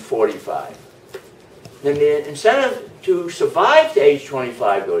 25 and 45, then the incentive to survive to age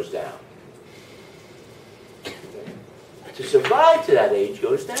 25 goes down. To survive to that age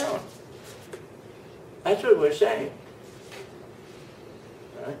goes down. That's what we're saying.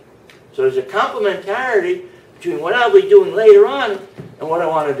 Right? So there's a complementarity between what I'll be doing later on and what I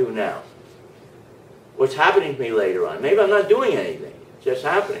want to do now. What's happening to me later on. Maybe I'm not doing anything. It's just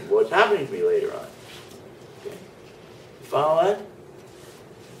happening. What's happening to me later on. Okay. You follow that?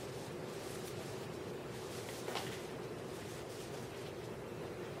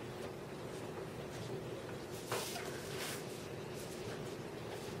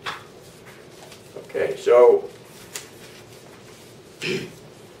 Okay, so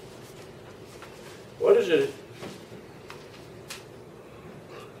what is it?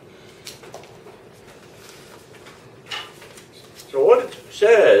 So what it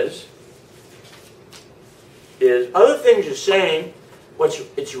says is other things are saying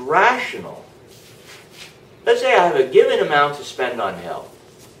it's rational. Let's say I have a given amount to spend on health.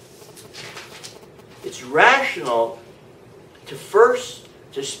 It's rational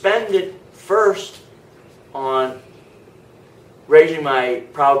to spend it first on raising my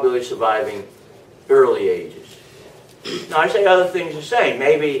probability of surviving early ages. Now I say other things are saying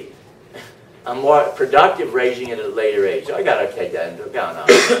maybe I'm more productive raising it at a later age. So I got to take that into account.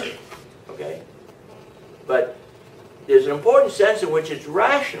 Okay? But there's an important sense in which it's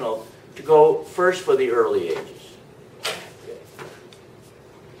rational to go first for the early ages. Okay.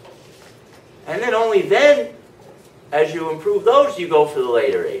 And then only then, as you improve those, you go for the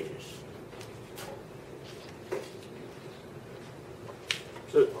later ages.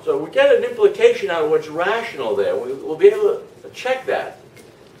 So we get an implication out of what's rational there. We'll be able to check that,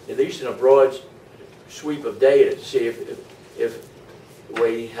 at least in a broad sweep of data, to see if the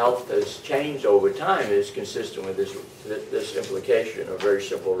way health has changed over time is consistent with this implication, a very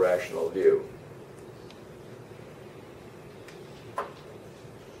simple rational view.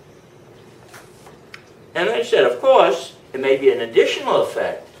 And I said, of course, it may be an additional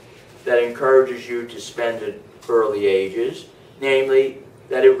effect that encourages you to spend at early ages, namely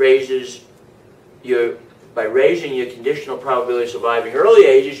that it raises your, by raising your conditional probability of surviving early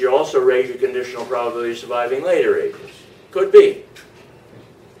ages, you also raise your conditional probability of surviving later ages. Could be.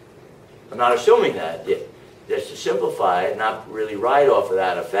 I'm not assuming that. Just to simplify it, not really write off of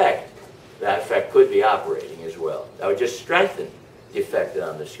that effect. That effect could be operating as well. That would just strengthen the effect that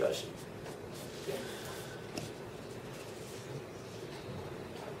I'm discussing. Okay.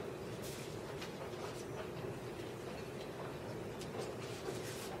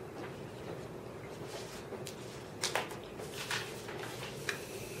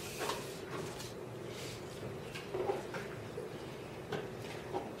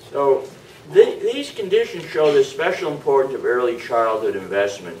 So these conditions show the special importance of early childhood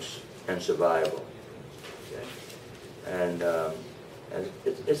investments and survival. Okay? And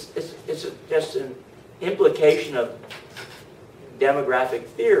it's just an implication of demographic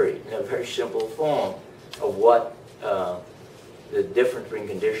theory in a very simple form of what the difference between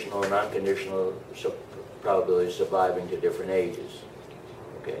conditional and unconditional probability of surviving to different ages.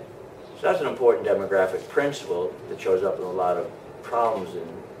 Okay? So that's an important demographic principle that shows up in a lot of problems in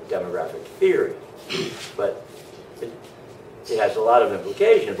demographic theory. But it has a lot of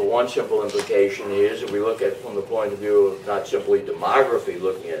implications. But one simple implication is, if we look at from the point of view of not simply demography,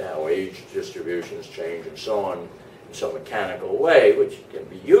 looking at how age distributions change and so on in some mechanical way, which can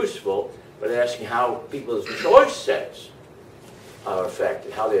be useful, but asking how people's choice sets are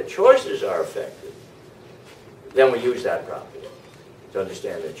affected, how their choices are affected, then we use that property to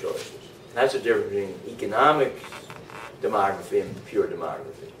understand their choices. And that's the difference between economic demography and pure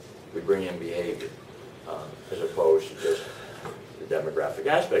demography. We bring in behavior as opposed to just the demographic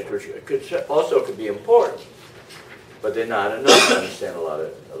aspect, which also could be important, but they're not enough to understand a lot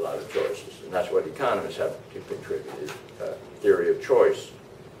of choices, and that's what economists have contributed, theory of choice.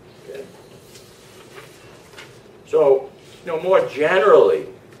 Okay. So, more generally,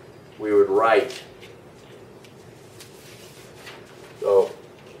 we would write. So,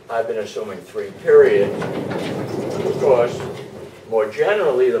 I've been assuming 3 periods. Of course, more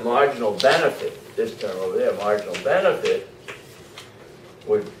generally, the marginal benefit, this term over there, marginal benefit,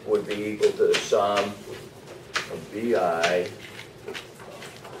 would be equal to the sum of BI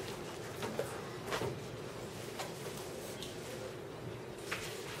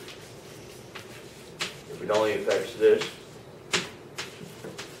if it only affects this.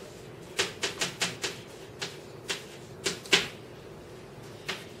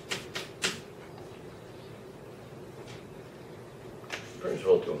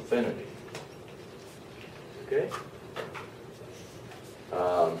 Principal to infinity. Okay?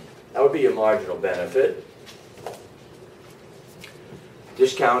 That would be a marginal benefit.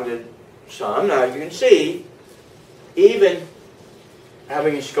 Discounted sum. Now you can see, even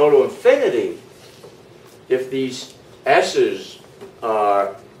having it go to infinity, if these S's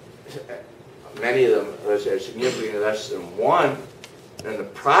are, many of them, let's say, significantly less than 1, then the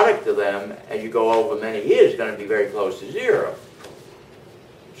product of them, as you go over many years, is going to be very close to 0.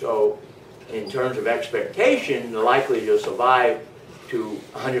 So, in terms of expectation, the likelihood you'll survive to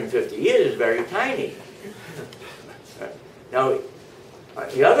 150 years is very tiny. Now, on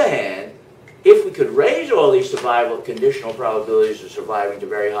the other hand, if we could raise all these survival conditional probabilities of surviving to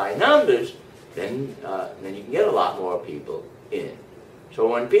very high numbers, then you can get a lot more people in. So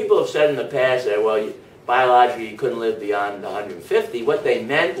when people have said in the past that, well, biologically you couldn't live beyond 150, what they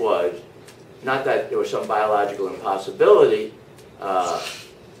meant was not that there was some biological impossibility.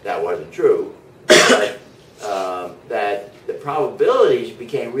 That wasn't true, but that the probabilities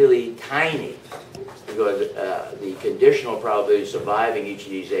became really tiny because the conditional probability of surviving each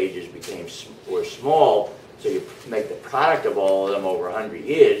of these ages were small, so you make the product of all of them over 100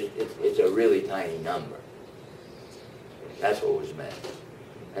 years, it's a really tiny number. That's what was meant.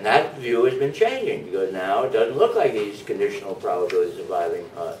 And that view has been changing because now it doesn't look like these conditional probabilities of surviving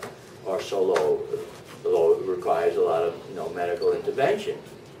are so low, although it requires a lot of medical intervention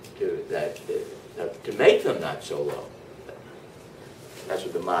to make them not so low. That's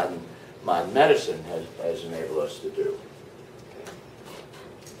what the modern medicine has enabled us to do.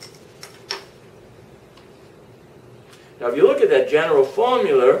 Now, if you look at that general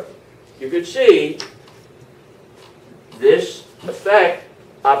formula, you could see this effect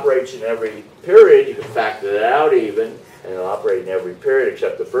operates in every period. You can factor that out even, and it'll operate in every period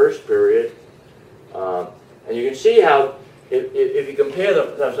except the first period. And you can see how, if you compare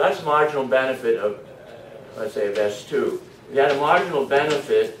them, that's marginal benefit of, let's say, of S2. If you had a marginal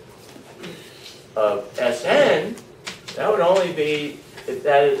benefit of Sn, that would only be,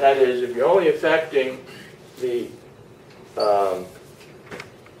 that is, if you're only affecting the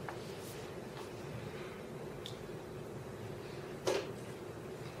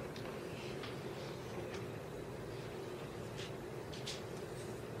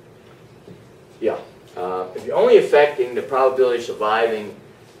If you're only affecting the probability of surviving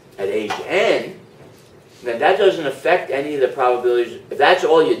at age n, then that doesn't affect any of the probabilities. If that's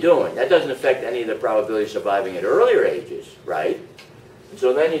all you're doing, that doesn't affect any of the probability of surviving at earlier ages, right? And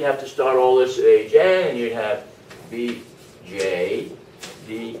so then you'd have to start all this at age n, and you'd have bj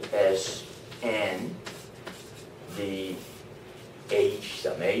dsn dh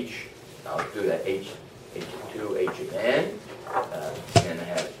some h. I'll do that h2 h of n, and I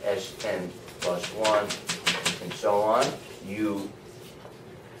have sn plus 1, and so on, u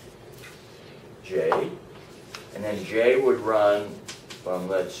j, and then j would run from,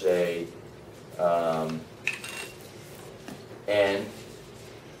 let's say, n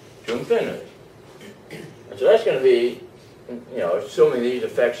to infinity. And so that's going to be, you know, assuming these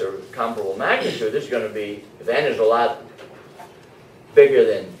effects are comparable magnitude, this is going to be, if n is a lot bigger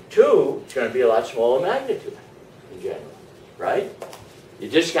than 2, it's going to be a lot smaller magnitude in general, right? You're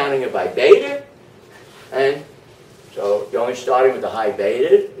discounting it by beta, and so you're only starting with the high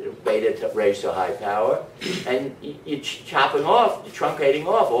beta raised to a high power, and you're chopping off, you're truncating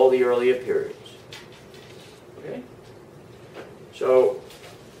off all the earlier periods. Okay? So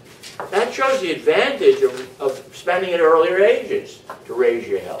that shows the advantage of spending at earlier ages to raise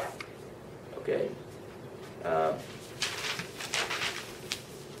your health. Okay?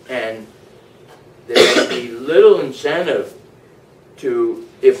 And there may be little incentive to,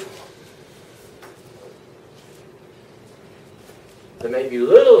 there may be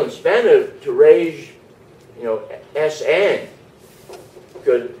little incentive to raise, you know, SN,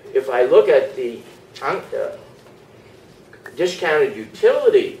 because if I look at the discounted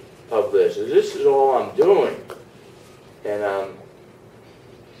utility of this is all I'm doing, and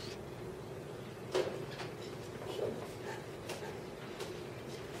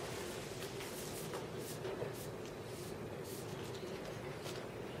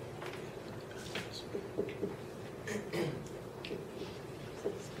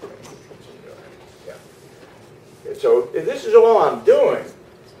so if this is all I'm doing,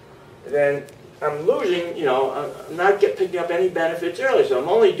 then I'm losing, you know, I'm not picking up any benefits early. So I'm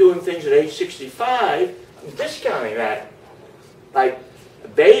only doing things at age 65. I'm discounting that by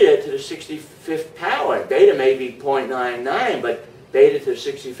beta to the 65th power. Beta may be 0.99, but beta to the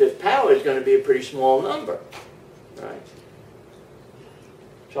 65th power is going to be a pretty small number, right?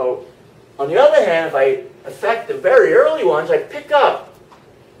 So on the other hand, if I affect the very early ones, I pick up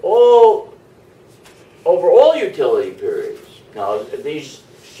all over all utility periods. Now, if these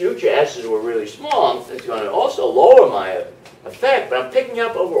future S's were really small, it's going to also lower my effect, but I'm picking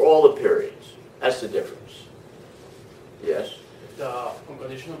up over all the periods. That's the difference. Yes? The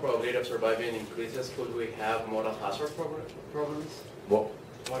unconditional probability of surviving increases, could we have moral hazard problems? What?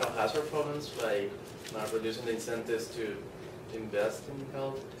 Moral hazard problems by not reducing the incentives to invest in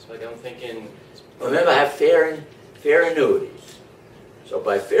health? So like I'm thinking... Remember, I have fair annuities. So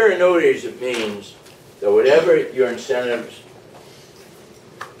by fair annuities, it means that whatever your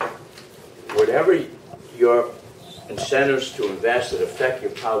incentives to invest that affect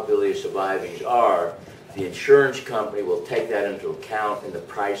your probability of surviving are, the insurance company will take that into account in the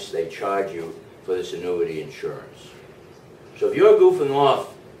price they charge you for this annuity insurance. So if you're goofing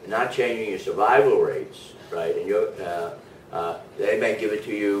off and not changing your survival rates, right, and they may give it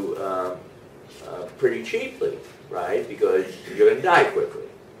to you pretty cheaply, right, because you're going to die quickly.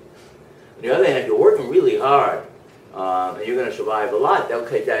 On the other hand, if you're working really hard and you're going to survive a lot, they'll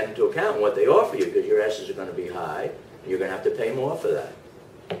take that into account in what they offer you because your S's are going to be high and you're going to have to pay more for that.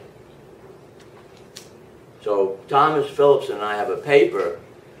 So Thomas Phillips and I have a paper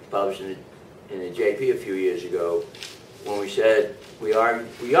published in the JP a few years ago when we said, we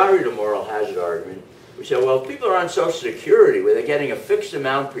argued a moral hazard argument. We said, well, if people are on Social Security where they're getting a fixed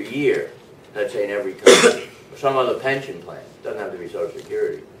amount per year, let's say in every country, or some other pension plan, it doesn't have to be Social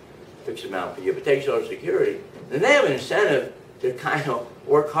Security, fixed amount per year, but take Social Security, then they have an incentive to kind of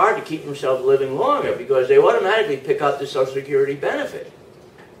work hard to keep themselves living longer because they automatically pick up the Social Security benefit,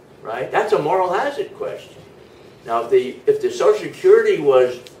 right? That's a moral hazard question. Now, if the Social Security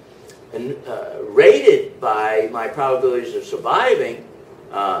was rated by my probabilities of surviving,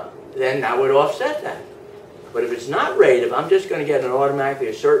 then that would offset that. But if it's not rated, if I'm just going to get automatically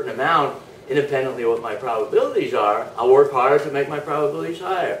a certain amount independently of what my probabilities are, I'll work harder to make my probabilities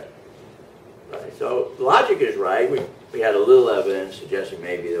higher. Right? So the logic is right. We had a little evidence suggesting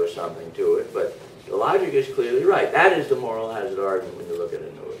maybe there was something to it, but the logic is clearly right. That is the moral hazard argument when you look at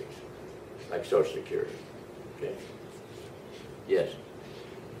annuities, like Social Security. Okay. Yes?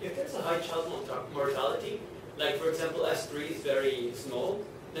 If there's a high child mortality, like for example S3 is very small,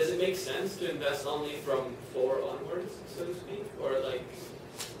 does it make sense to invest only from 4 onwards, so to speak? Or like,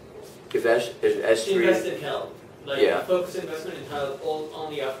 If S3... Invest in health. Like, Yeah. focus investment in health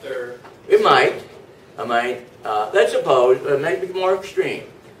only after... It might. I might. Let's suppose, maybe more extreme.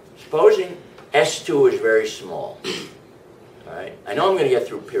 Supposing S2 is very small. All right? I know I'm going to get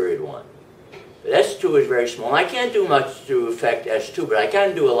through period 1. But S2 is very small. I can't do much to affect S2, but I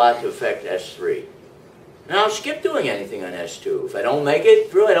can do a lot to affect S3. And I'll skip doing anything on S2. If I don't make it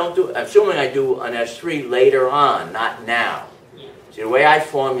through, I don't do... I'm assuming I do on S3 later on, not now. Yeah. See, the way I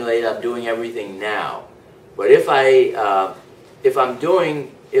formulate, I'm doing everything now. But if I'm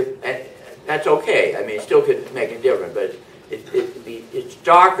doing... that's okay. I mean, it still could make a difference, but it's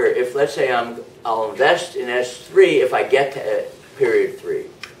darker if, let's say, I'll invest in S3 if I get to period 3.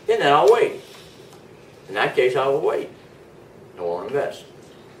 Then I'll wait. In that case, I will wait. I won't invest,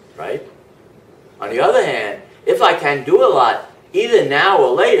 right? On the other hand, if I can do a lot, either now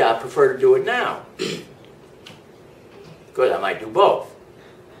or later, I prefer to do it now. Because I might do both,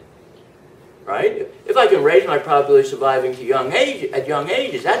 right? If I can raise my probability of surviving to at young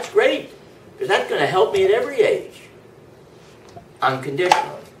ages, that's great. Because that's going to help me at every age.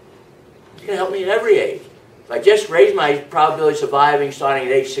 Unconditionally. It's going to help me at every age. If I just raise my probability of surviving starting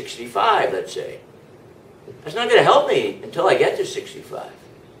at age 65, let's say, that's not going to help me until I get to 65.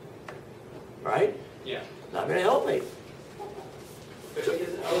 Right? Yeah. Not going to help me. But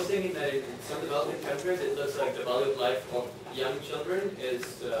because I was thinking that in some developing countries, it looks like the value of life of young children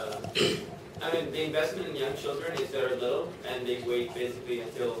is, I mean, the investment in young children is very little, and they wait basically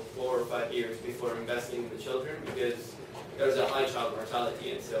until 4 or 5 years before investing in the children because there's a high child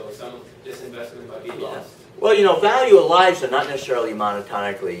mortality, and so some of this investment might be lost. Well, you know, value of lives are not necessarily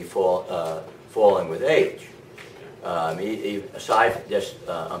monotonically falling with age. Aside from just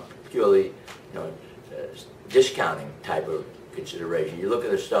purely, discounting type of consideration. You look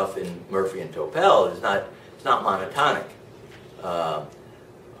at the stuff in Murphy and Topel, it's not monotonic.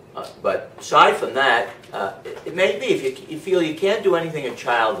 But aside from that, it may be if you feel you can't do anything in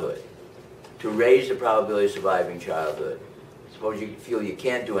childhood to raise the probability of surviving childhood. Suppose you feel you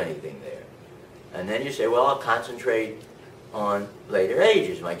can't do anything there. And then you say, well, I'll concentrate on later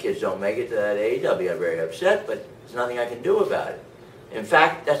ages. My kids don't make it to that age, I'll be very upset, but there's nothing I can do about it. In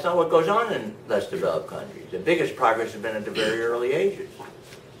fact, that's not what goes on in less developed countries. The biggest progress has been at the very early ages.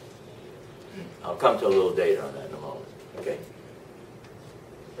 I'll come to a little data on that in a moment. Okay.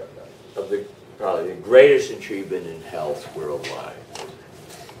 Probably the greatest achievement in health worldwide.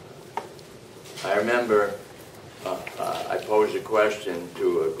 I remember I posed a question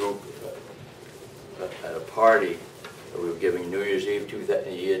to a group at a party that we were giving New Year's Eve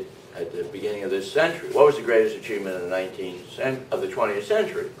at the beginning of this century. What was the greatest achievement of the 20th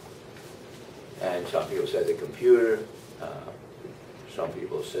century? And some people said the computer. Some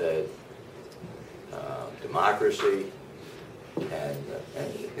people said democracy. And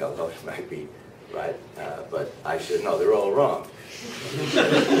those might be right. But I said, no, they're all wrong.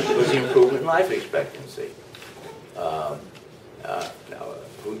 It was the improvement in life expectancy. Now,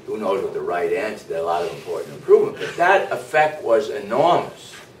 who knows what the right answer? There are a lot of important improvements. But that effect was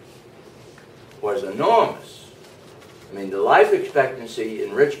enormous. Was enormous. I mean, the life expectancy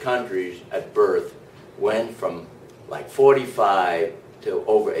in rich countries at birth went from like 45 to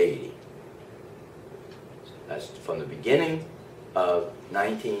over 80. That's from the beginning of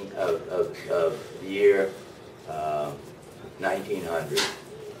the year 1900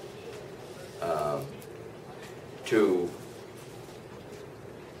 to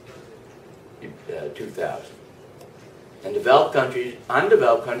 2000. And developed countries,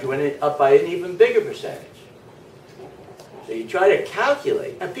 undeveloped countries went up by an even bigger percentage. So you try to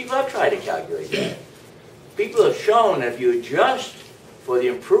calculate, and people have tried to calculate that. People have shown that if you adjust for the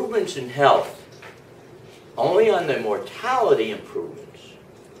improvements in health only on the mortality improvements,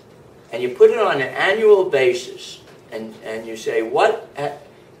 and you put it on an annual basis, and you say, what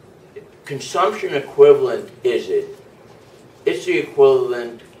consumption equivalent is it? It's the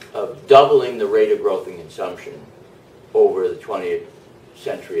equivalent of doubling the rate of growth in consumption over the 20th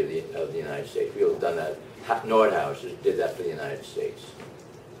century of the United States. People have done that. Nordhaus did that for the United States.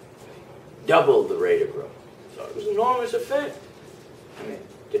 Doubled the rate of growth. So it was an enormous effect. I mean,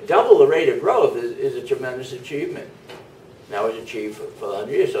 to double the rate of growth is a tremendous achievement. That was achieved for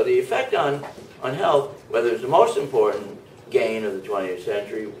 100 years. So the effect on health, whether it's the most important gain of the 20th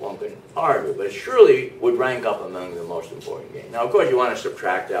century, one can argue, but it surely would rank up among the most important gains. Now, of course, you want to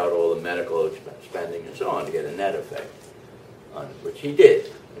subtract out all the medical spending and so on to get a net effect, on it, which he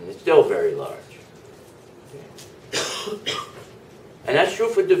did, and it's still very large. And that's true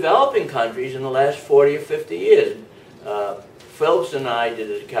for developing countries in the last 40 or 50 years. Phillips and I did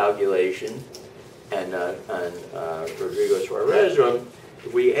a calculation, and Rodrigo Suarez,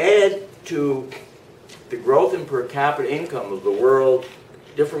 we add to the growth in per capita income of the world,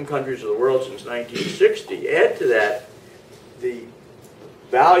 different countries of the world since 1960, add to that the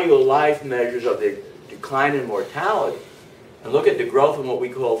value of life measures of the decline in mortality, and look at the growth in what we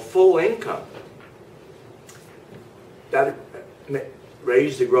call full income. That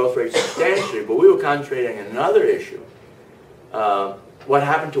raised the growth rate substantially, but we were concentrating on another issue. What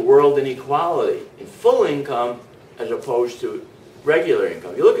happened to world inequality in full income as opposed to regular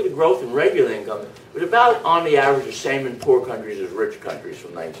income? You look at the growth in regular income, it was about on the average the same in poor countries as rich countries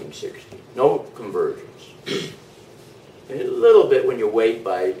from 1960. No convergence. And a little bit when you wait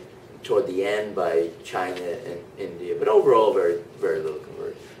toward the end by China and India, but overall very, very little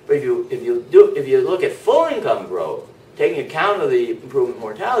convergence. But if you look at full income growth, taking account of the improvement in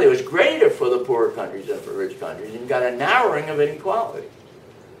mortality, it was greater for the poorer countries than for rich countries, and you got a narrowing of inequality,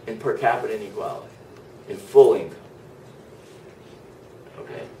 in per capita inequality, in full income.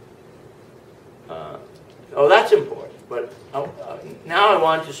 Okay. Oh, that's important. But now I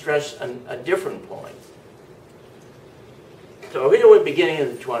want to stress a different point. So here we're beginning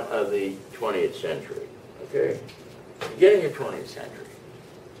of the 20th century. Okay, beginning of 20th century.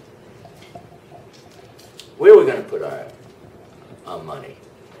 Where are we going to put our money?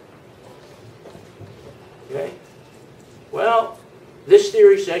 Okay. Well, this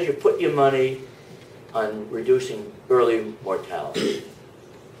theory says you put your money on reducing early mortality,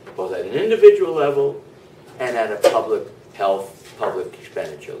 both at an individual level and at a public health, public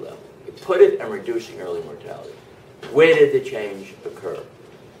expenditure level. You put it on reducing early mortality. Where did the change occur?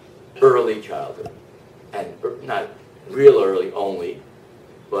 Early childhood. And not real early only,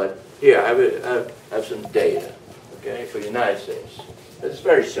 but here, I have some data, okay, for the United States. It's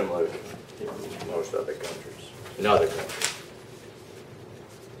very similar to most other countries, in other countries.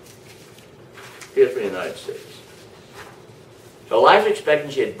 Here's for the United States. So life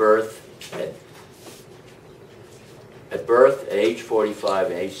expectancy at birth, at age 45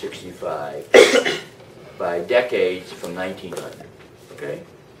 and age 65, by decades from 1900, okay?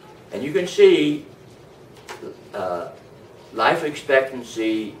 And you can see life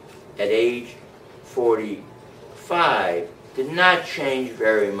expectancy at age 45 did not change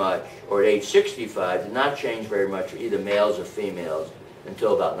very much, or at age 65 did not change very much for either males or females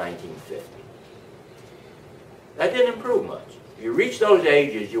until about 1950. That didn't improve much. If you reached those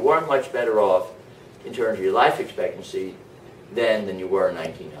ages, you weren't much better off in terms of your life expectancy then than you were in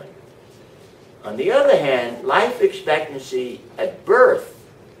 1900. On the other hand, life expectancy at birth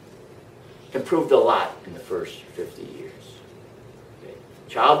improved a lot in the first 50 years. Okay.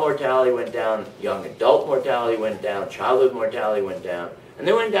 Child mortality went down, young adult mortality went down, childhood mortality went down, and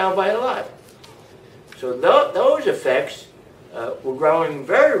they went down by a lot. So those effects were growing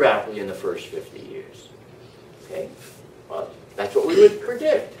very rapidly in the first 50 years. Okay? Well, that's what we would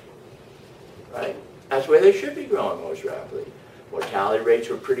predict, right? That's where they should be growing most rapidly. Mortality rates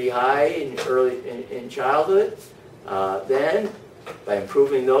were pretty high in childhood. Then, by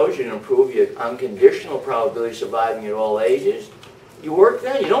improving those, you can improve your unconditional probability of surviving at all ages. You work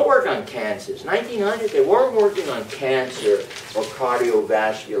then. You don't work on cancers. 1900, they weren't working on cancer or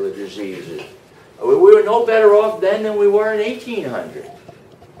cardiovascular diseases. We were no better off then than we were in 1800.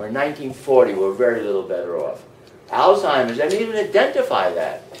 Or 1940, we were very little better off. Alzheimer's, they didn't even identify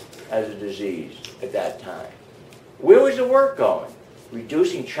that as a disease at that time. Where was the work going?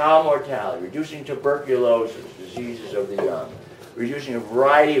 Reducing child mortality, reducing tuberculosis, diseases of the young, reducing a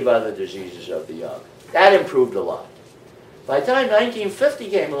variety of other diseases of the young. That improved a lot. By the time 1950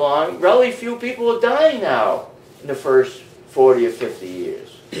 came along, relatively few people were dying now in the first 40 or 50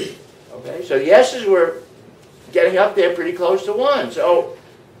 years. Okay, so the S's were getting up there pretty close to 1. So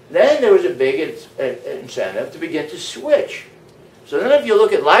then there was a big incentive to begin to switch. So then if you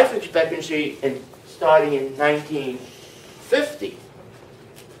look at life expectancy starting in 1950,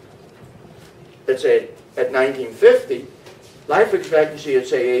 let's say at 1950, life expectancy at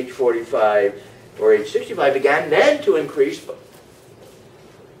say age 45 or age 65 began then to increase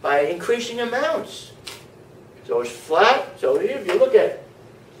by increasing amounts. So it's flat. So here, if you look at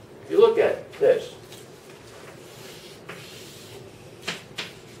this,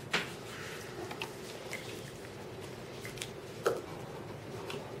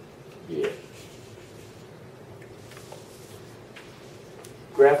 yeah.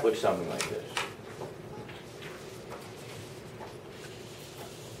 Graph looks something like this.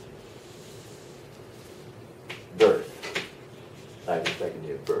 Birth. Life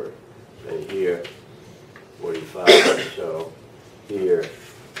expectancy at birth. Say here, 45, so here,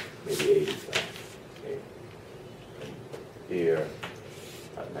 maybe 85. Okay. And here,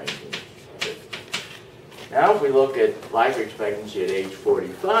 about 1950. Now if we look at life expectancy at age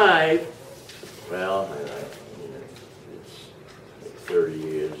 45, well, it's like 30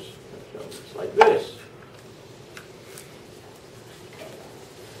 years, so it's like this.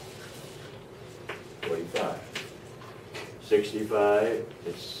 45. 65,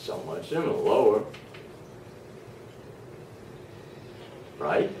 it's somewhat similar, lower.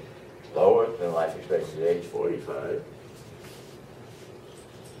 Right? Lower than life expectancy at age 45.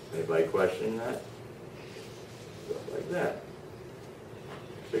 Anybody questioning that? Stuff like that.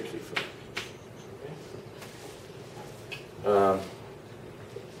 65.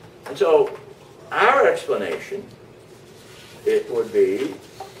 And so our explanation, it would be,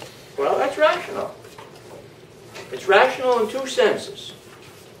 well, that's rational. It's rational in two senses.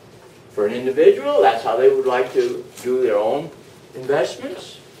 For an individual, that's how they would like to do their own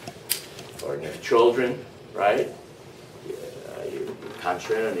investments. For their children, right? You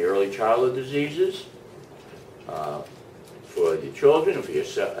concentrate on the early childhood diseases. For your children, and for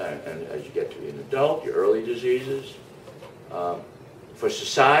yourself, and as you get to be an adult, your early diseases. For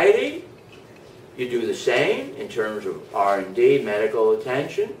society, you do the same in terms of R&D, medical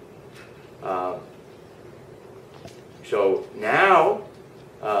attention. So now,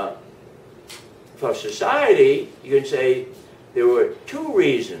 for society, you can say there were two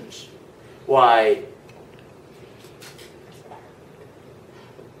reasons why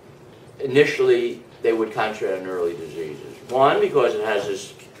initially they would concentrate on early diseases. One, because it has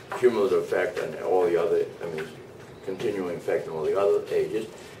this cumulative effect on all the other, continuing effect on all the other ages.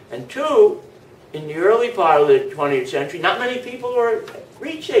 And two, in the early part of the 20th century, not many people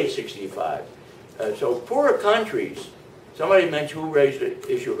reached age 65. So poorer countries, somebody mentioned, who raised the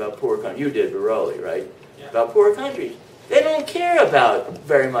issue about poor countries? You did, Baroli, right? Yeah. About poor countries. They don't care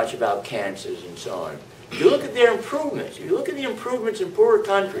very much about cancers and so on. You look at their improvements. You look at the improvements in poorer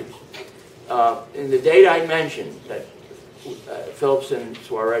countries. In the data I mentioned that Phillips and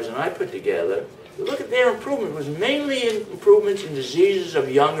Suarez and I put together, you look at their improvement, it was mainly improvements in diseases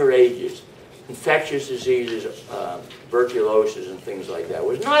of younger ages, infectious diseases, tuberculosis and things like that. It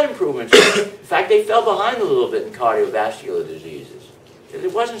was not improvements. In fact, they fell behind a little bit in cardiovascular diseases.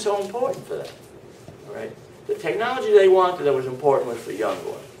 It wasn't so important for them. All right? The technology they wanted that was important was for young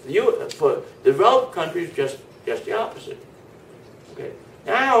ones. For developed countries, just the opposite. Okay.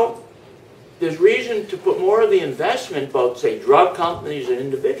 Now, there's reason to put more of the investment, both, say, drug companies and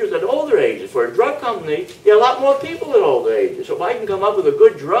individuals at older ages. For a drug company, there are a lot more people at older ages. So if I can come up with a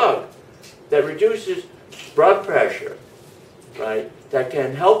good drug that reduces blood pressure, right, that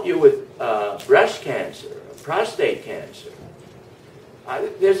can help you with breast cancer, prostate cancer,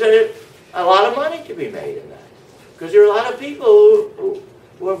 there's a lot of money to be made in that. Because there are a lot of people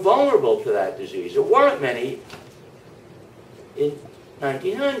who are vulnerable to that disease. There weren't many in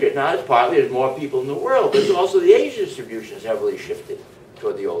 1900. Now, it's partly there's more people in the world, but also the age distribution has heavily shifted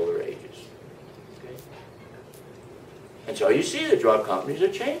toward the older ages. Okay? And so you see the drug companies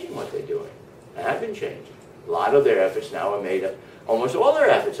are changing what they're doing. They have been changing. A lot of their efforts now are made, almost all their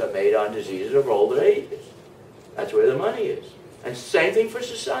efforts are made on diseases of older ages. That's where the money is. And same thing for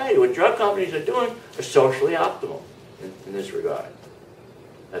society. What drug companies are doing are socially optimal in this regard.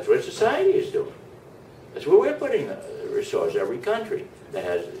 That's what society is doing. That's where we're putting the resource. Every country that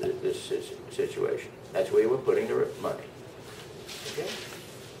has this situation. That's where we're putting the money. Okay?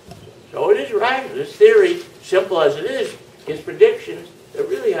 So it is right. This theory, simple as it is, gives predictions that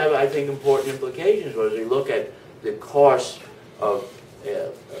really have, I think, important implications as we look at the course of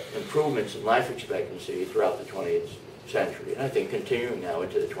improvements in life expectancy throughout the 20th century. And I think continuing now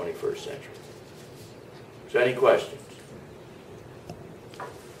into the 21st century. So any questions?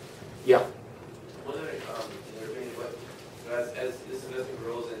 Yeah. I'm wondering, in your opinion, as this investment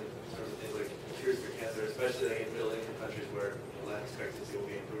grows in terms of things like cures for cancer, especially like in middle income countries where life expectancy will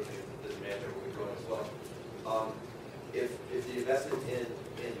be improving and the demand there will be growing as well. If the investment in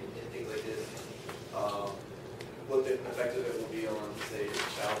things like this, what the effect of it will be on, say,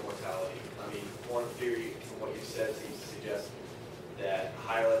 child mortality. I mean, one theory from what you said seems to suggest that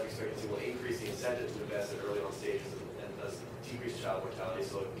higher life expectancy will increase the incentive to invest at early on stages and thus decrease child mortality.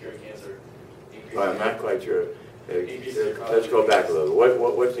 So curing cancer increases. I'm not quite sure. Let's go back a little.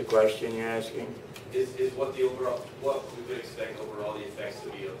 What's the question you're asking? Is what we could expect overall the effects to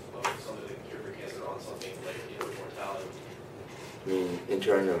be of something like cure for cancer on something like mortality? I mean, in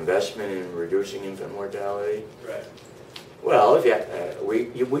terms of investment in reducing infant mortality? Right. Well,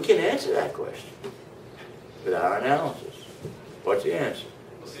 we can answer that question with our analysis. What's the answer?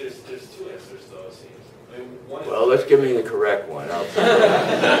 Well, see, there's two answers, though, it seems. I mean, one well, let's give me the correct one. No,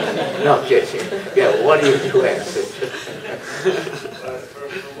 I'm kidding. Yeah, what do you do answer?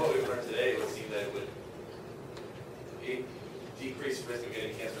 From what we've learned today, it would seem that it would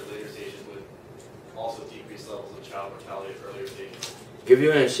levels of child mortality at earlier stages. Give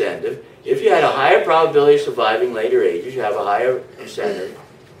you an incentive. If you had a higher probability of surviving later ages, you have a higher incentive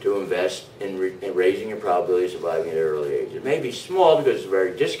to invest in raising your probability of surviving at an early age. It may be small because it's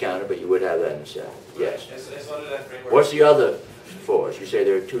very discounted, but you would have that incentive. Yes. And so under that framework, What's the other force? You say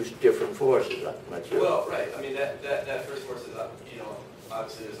there are two different forces. I'm not sure. well, right. I mean, that first force is,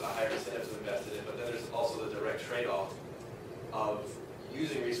 obviously there's a higher incentive to invest in it, but then there's also the direct trade-off of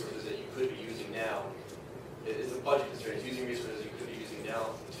using resources that you could be using now. It's a budget constraint. It's using resources you could be using now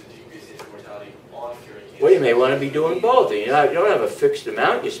to decrease infant mortality on curing cancer. Well, you may want to be doing both. You don't have a fixed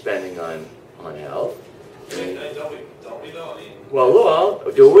amount you're spending on health. Don't we though? I mean,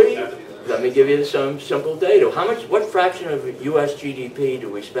 Well, do we? have to be the- Let me give you some simple data. What fraction of U.S. GDP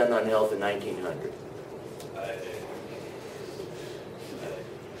do we spend on health in 1900?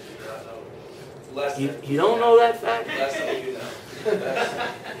 Less You than, don't know that fact? less than we do now.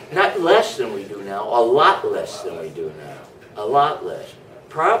 Not less than we do now, a lot less than we do now. A lot less.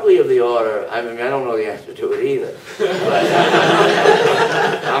 Probably of the order, I mean, I don't know the answer to it either. But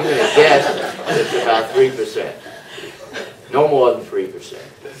I'm going to guess it's about 3%. No more than 3%.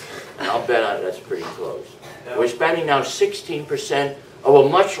 And I'll bet on that's pretty close. We're spending now 16% of a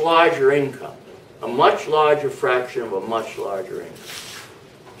much larger income. A much larger fraction of a much larger income.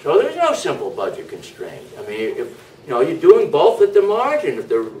 So there's no simple budget constraint. I mean, if you're doing both at the margin.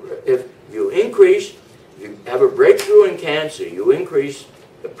 If you increase, you have a breakthrough in cancer, you increase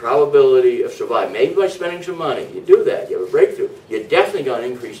the probability of survival. Maybe by spending some money, you do that. You have a breakthrough. You're definitely going to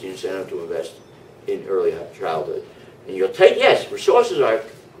increase the incentive to invest in early childhood. And you'll take, yes, resources are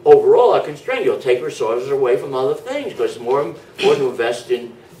overall are constrained. You'll take resources away from other things because it's more important to invest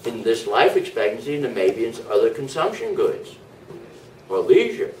in this life expectancy than maybe in other consumption goods or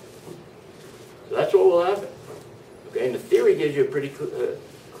leisure. So that's what will happen. Okay, and the theory gives you a pretty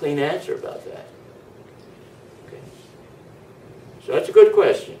clean answer about that. Okay, so that's a good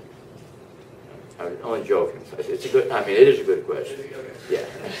question. I'm only joking. It's a good. I mean, it is a good question. Yeah.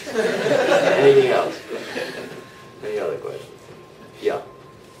 Anything else? Any other questions? Yeah.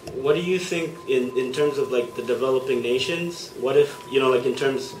 What do you think in terms of like the developing nations? What if, like in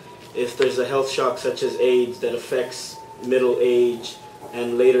terms, if there's a health shock such as AIDS that affects middle age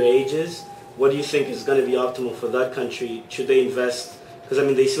and later ages, what do you think is going to be optimal for that country? Should they invest? Because I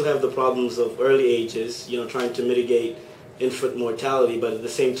mean, they still have the problems of early ages, trying to mitigate infant mortality, but at the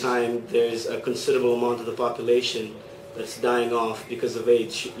same time, there's a considerable amount of the population that's dying off because of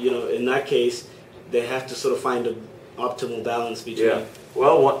AIDS. In that case, they have to sort of find an optimal balance between. Yeah.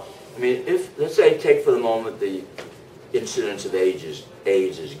 Well, if let's say take for the moment the incidence of AIDS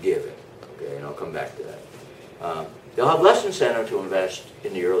is given. Okay, and I'll come back to that. They'll have less incentive to invest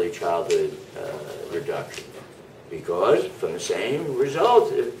in the early childhood reduction because from the same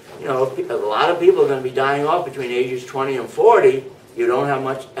result, a lot of people are going to be dying off between ages 20 and 40. You don't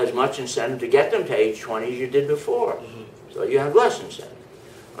have as much incentive to get them to age 20 as you did before. Mm-hmm. So you have less incentive.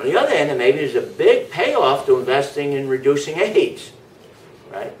 On the other hand, maybe there's a big payoff to investing in reducing AIDS,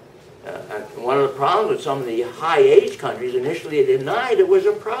 right? And one of the problems with some of the high AIDS countries, initially they denied it was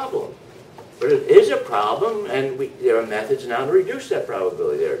a problem. But it is a problem, and there are methods now to reduce that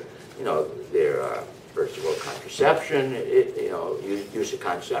probability. There are, first of all, contraception, use of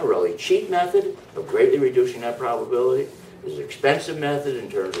contraception, a really cheap method of greatly reducing that probability. There's an expensive method in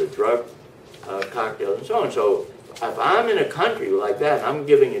terms of drug cocktails and so on. So if I'm in a country like that and I'm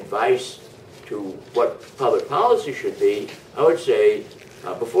giving advice to what public policy should be, I would say,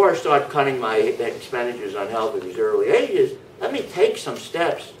 before I start cutting my expenditures on health at these early ages, let me take some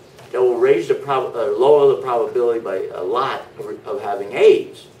steps that will raise lower the probability by a lot of having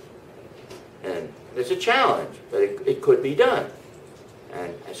AIDS. And it's a challenge, but it could be done.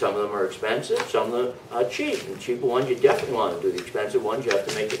 And some of them are expensive, some of them are cheap. And cheaper ones you definitely want to do. The expensive ones you have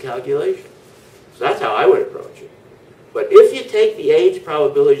to make the calculation. So that's how I would approach it. But if you take the AIDS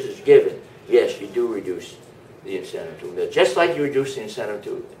probabilities as given, yes, you do reduce the incentive to invest, just like you reduce the incentive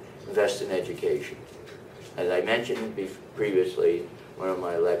to invest in education. As I mentioned previously in one of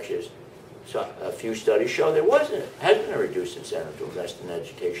my lectures, a few studies show there hasn't been a reduced incentive to invest in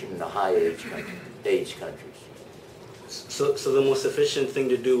education in the high AIDS countries. So the most efficient thing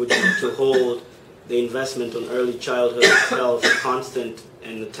to do would be to hold the investment on early childhood health constant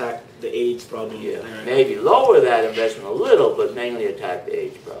and attack the AIDS problem. Yeah, maybe lower that investment a little, but mainly attack the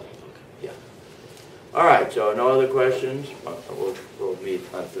AIDS problem. Yeah. All right, so no other questions? We'll meet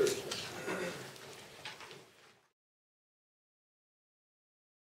on Thursday.